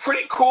 It was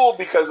pretty cool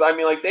because, I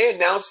mean, like, they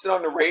announced it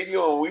on the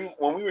radio, and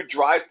when we would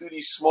drive through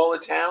these smaller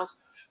towns,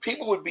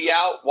 people would be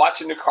out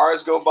watching the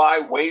cars go by,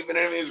 waving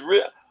at them. It was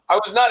real. I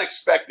was not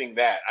expecting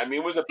that. I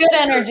mean, it was a good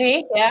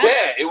energy. Yeah.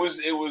 Yeah, it was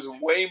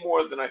way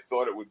more than I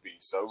thought it would be.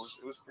 So it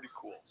was pretty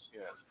cool.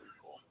 Yeah, it was pretty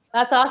cool.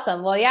 That's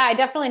awesome. Well, yeah, I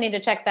definitely need to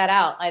check that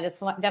out. I just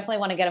definitely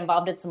want to get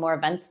involved in some more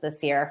events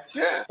this year.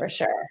 Yeah, for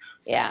sure.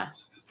 Yeah.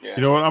 You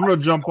know what? I'm going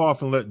to jump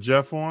off and let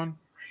Jeff on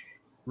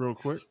real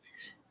quick.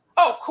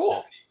 Oh,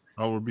 cool.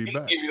 I will be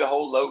back. Give you the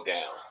whole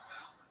lowdown.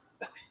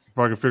 If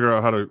I can figure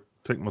out how to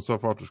take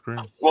myself off the screen.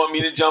 You want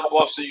me to jump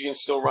off so you can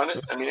still run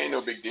it? I mean, ain't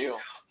no big deal.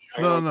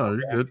 No,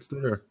 you're good.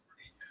 Stay there.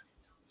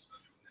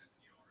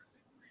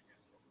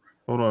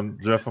 Hold on,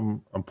 Jeff.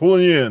 I'm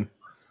pulling you in.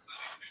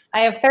 I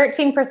have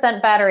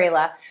 13% battery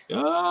left.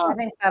 I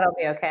think that'll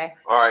be okay.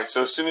 All right.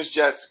 So as soon as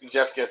Jeff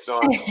gets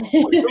on,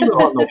 we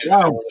don't want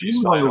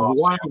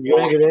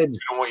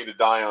you to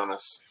die on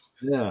us.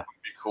 Yeah, it'd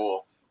be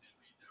cool.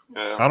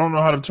 Yeah. I don't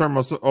know how to turn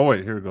myself. Oh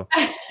wait, here we go.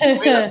 He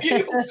may not be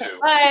able to.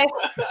 Bye.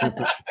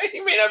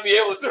 He may not be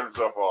able to turn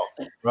himself off.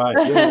 Right.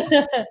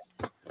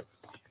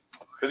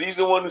 Because he's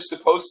the one who's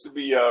supposed to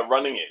be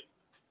running it.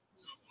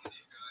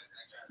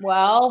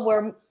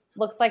 Well,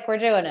 looks like we're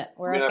doing it.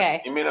 We're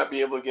okay. Jeff may not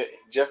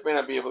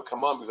be able to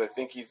come on because I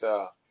think he's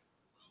Why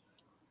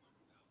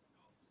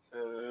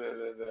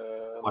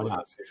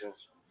not?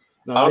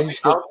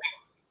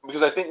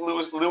 Because I think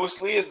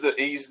Lewis Lee is the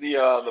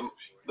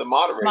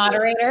moderator.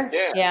 Moderator?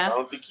 Yeah. I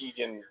don't think he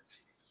can.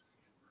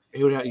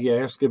 He would have,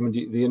 just give him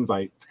the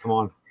invite. Come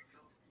on.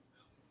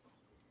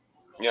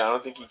 Yeah, I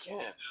don't think he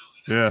can.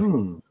 Yeah.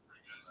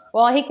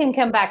 Well, he can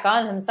come back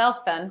on himself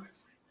then.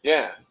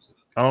 Yeah.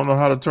 I don't know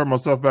how to turn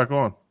myself back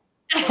on.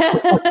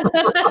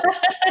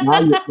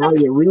 now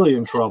you're really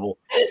in trouble.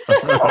 All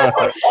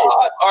right,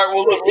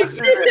 well, look, let's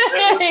do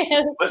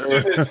this. Let's do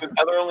this because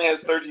Heather only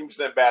has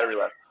 13% battery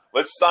left.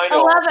 Let's sign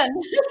 11. off.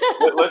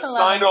 Let's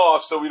sign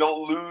off so we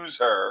don't lose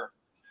her.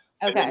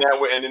 Okay. And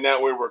in that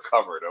way we're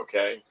covered,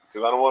 okay?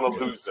 Because I don't want to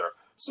lose her.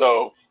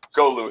 So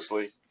go, Lewis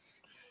Lee.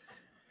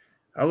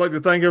 I'd like to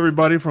thank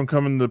everybody for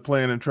coming to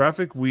Playing in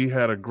Traffic. We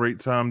had a great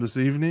time this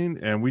evening,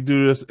 and we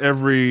do this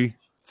every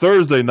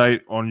Thursday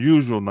night on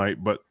usual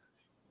night, but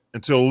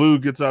until Lou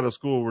gets out of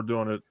school, we're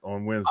doing it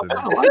on Wednesday night.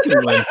 I like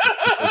it Wednesday.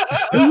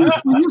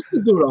 We used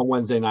to do it on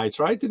Wednesday nights,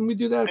 right? Didn't we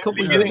do that a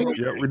couple of years ago?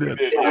 Yeah, we did.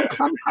 I'm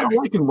kind of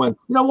liking Wednesday.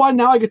 You know what?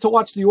 Now I get to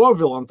watch the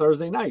Orville on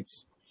Thursday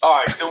nights. All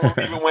right, so we'll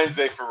leave it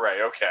Wednesday for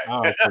Ray. Okay.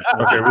 Right.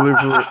 Okay, we'll leave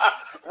it for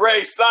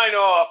Ray, sign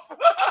off.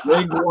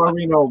 Ray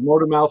Guarino,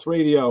 Motormouth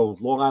Radio,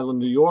 Long Island,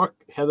 New York.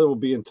 Heather will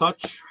be in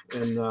touch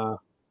and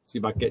see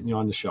about getting you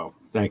on the show.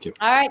 Thank you.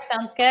 All right,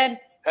 sounds good.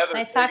 Heather,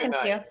 nice talking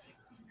to you.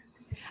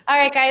 All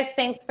right, guys,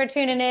 thanks for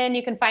tuning in.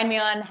 You can find me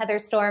on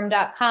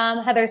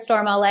heatherstorm.com,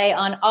 heatherstormla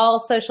on all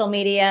social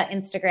media,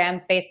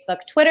 Instagram, Facebook,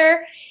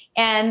 Twitter.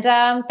 And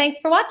thanks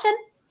for watching.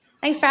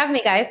 Thanks for having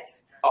me,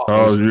 guys.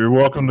 Oh, you're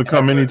welcome to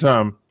come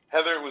anytime.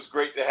 Heather, it was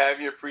great to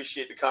have you.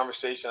 Appreciate the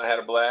conversation. I had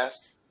a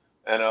blast.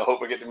 And I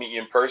hope I get to meet you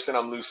in person.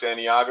 I'm Lou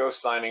Santiago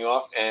signing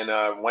off. And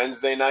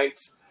Wednesday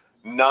nights,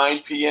 9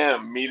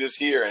 p.m., meet us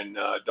here. And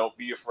don't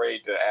be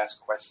afraid to ask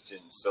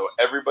questions. So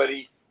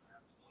everybody,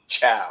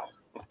 ciao.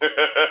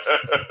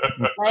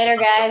 Later,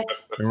 guys.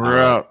 And we're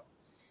out.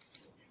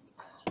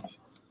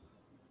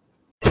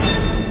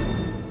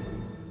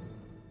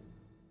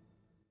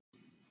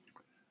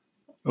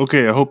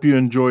 Okay, I hope you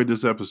enjoyed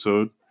this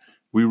episode.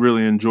 We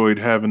really enjoyed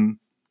having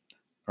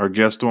our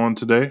guest on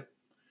today.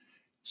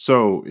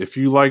 So if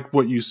you like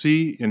what you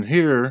see and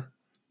hear,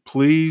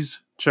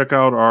 please check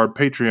out our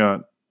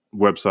Patreon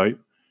website,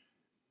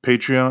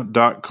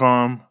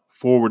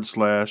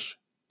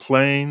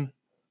 patreon.com/playing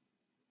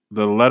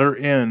the letter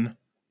N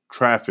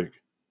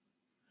traffic.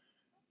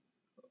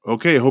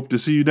 Okay, hope to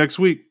see you next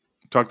week.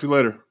 Talk to you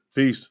later.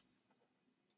 Peace.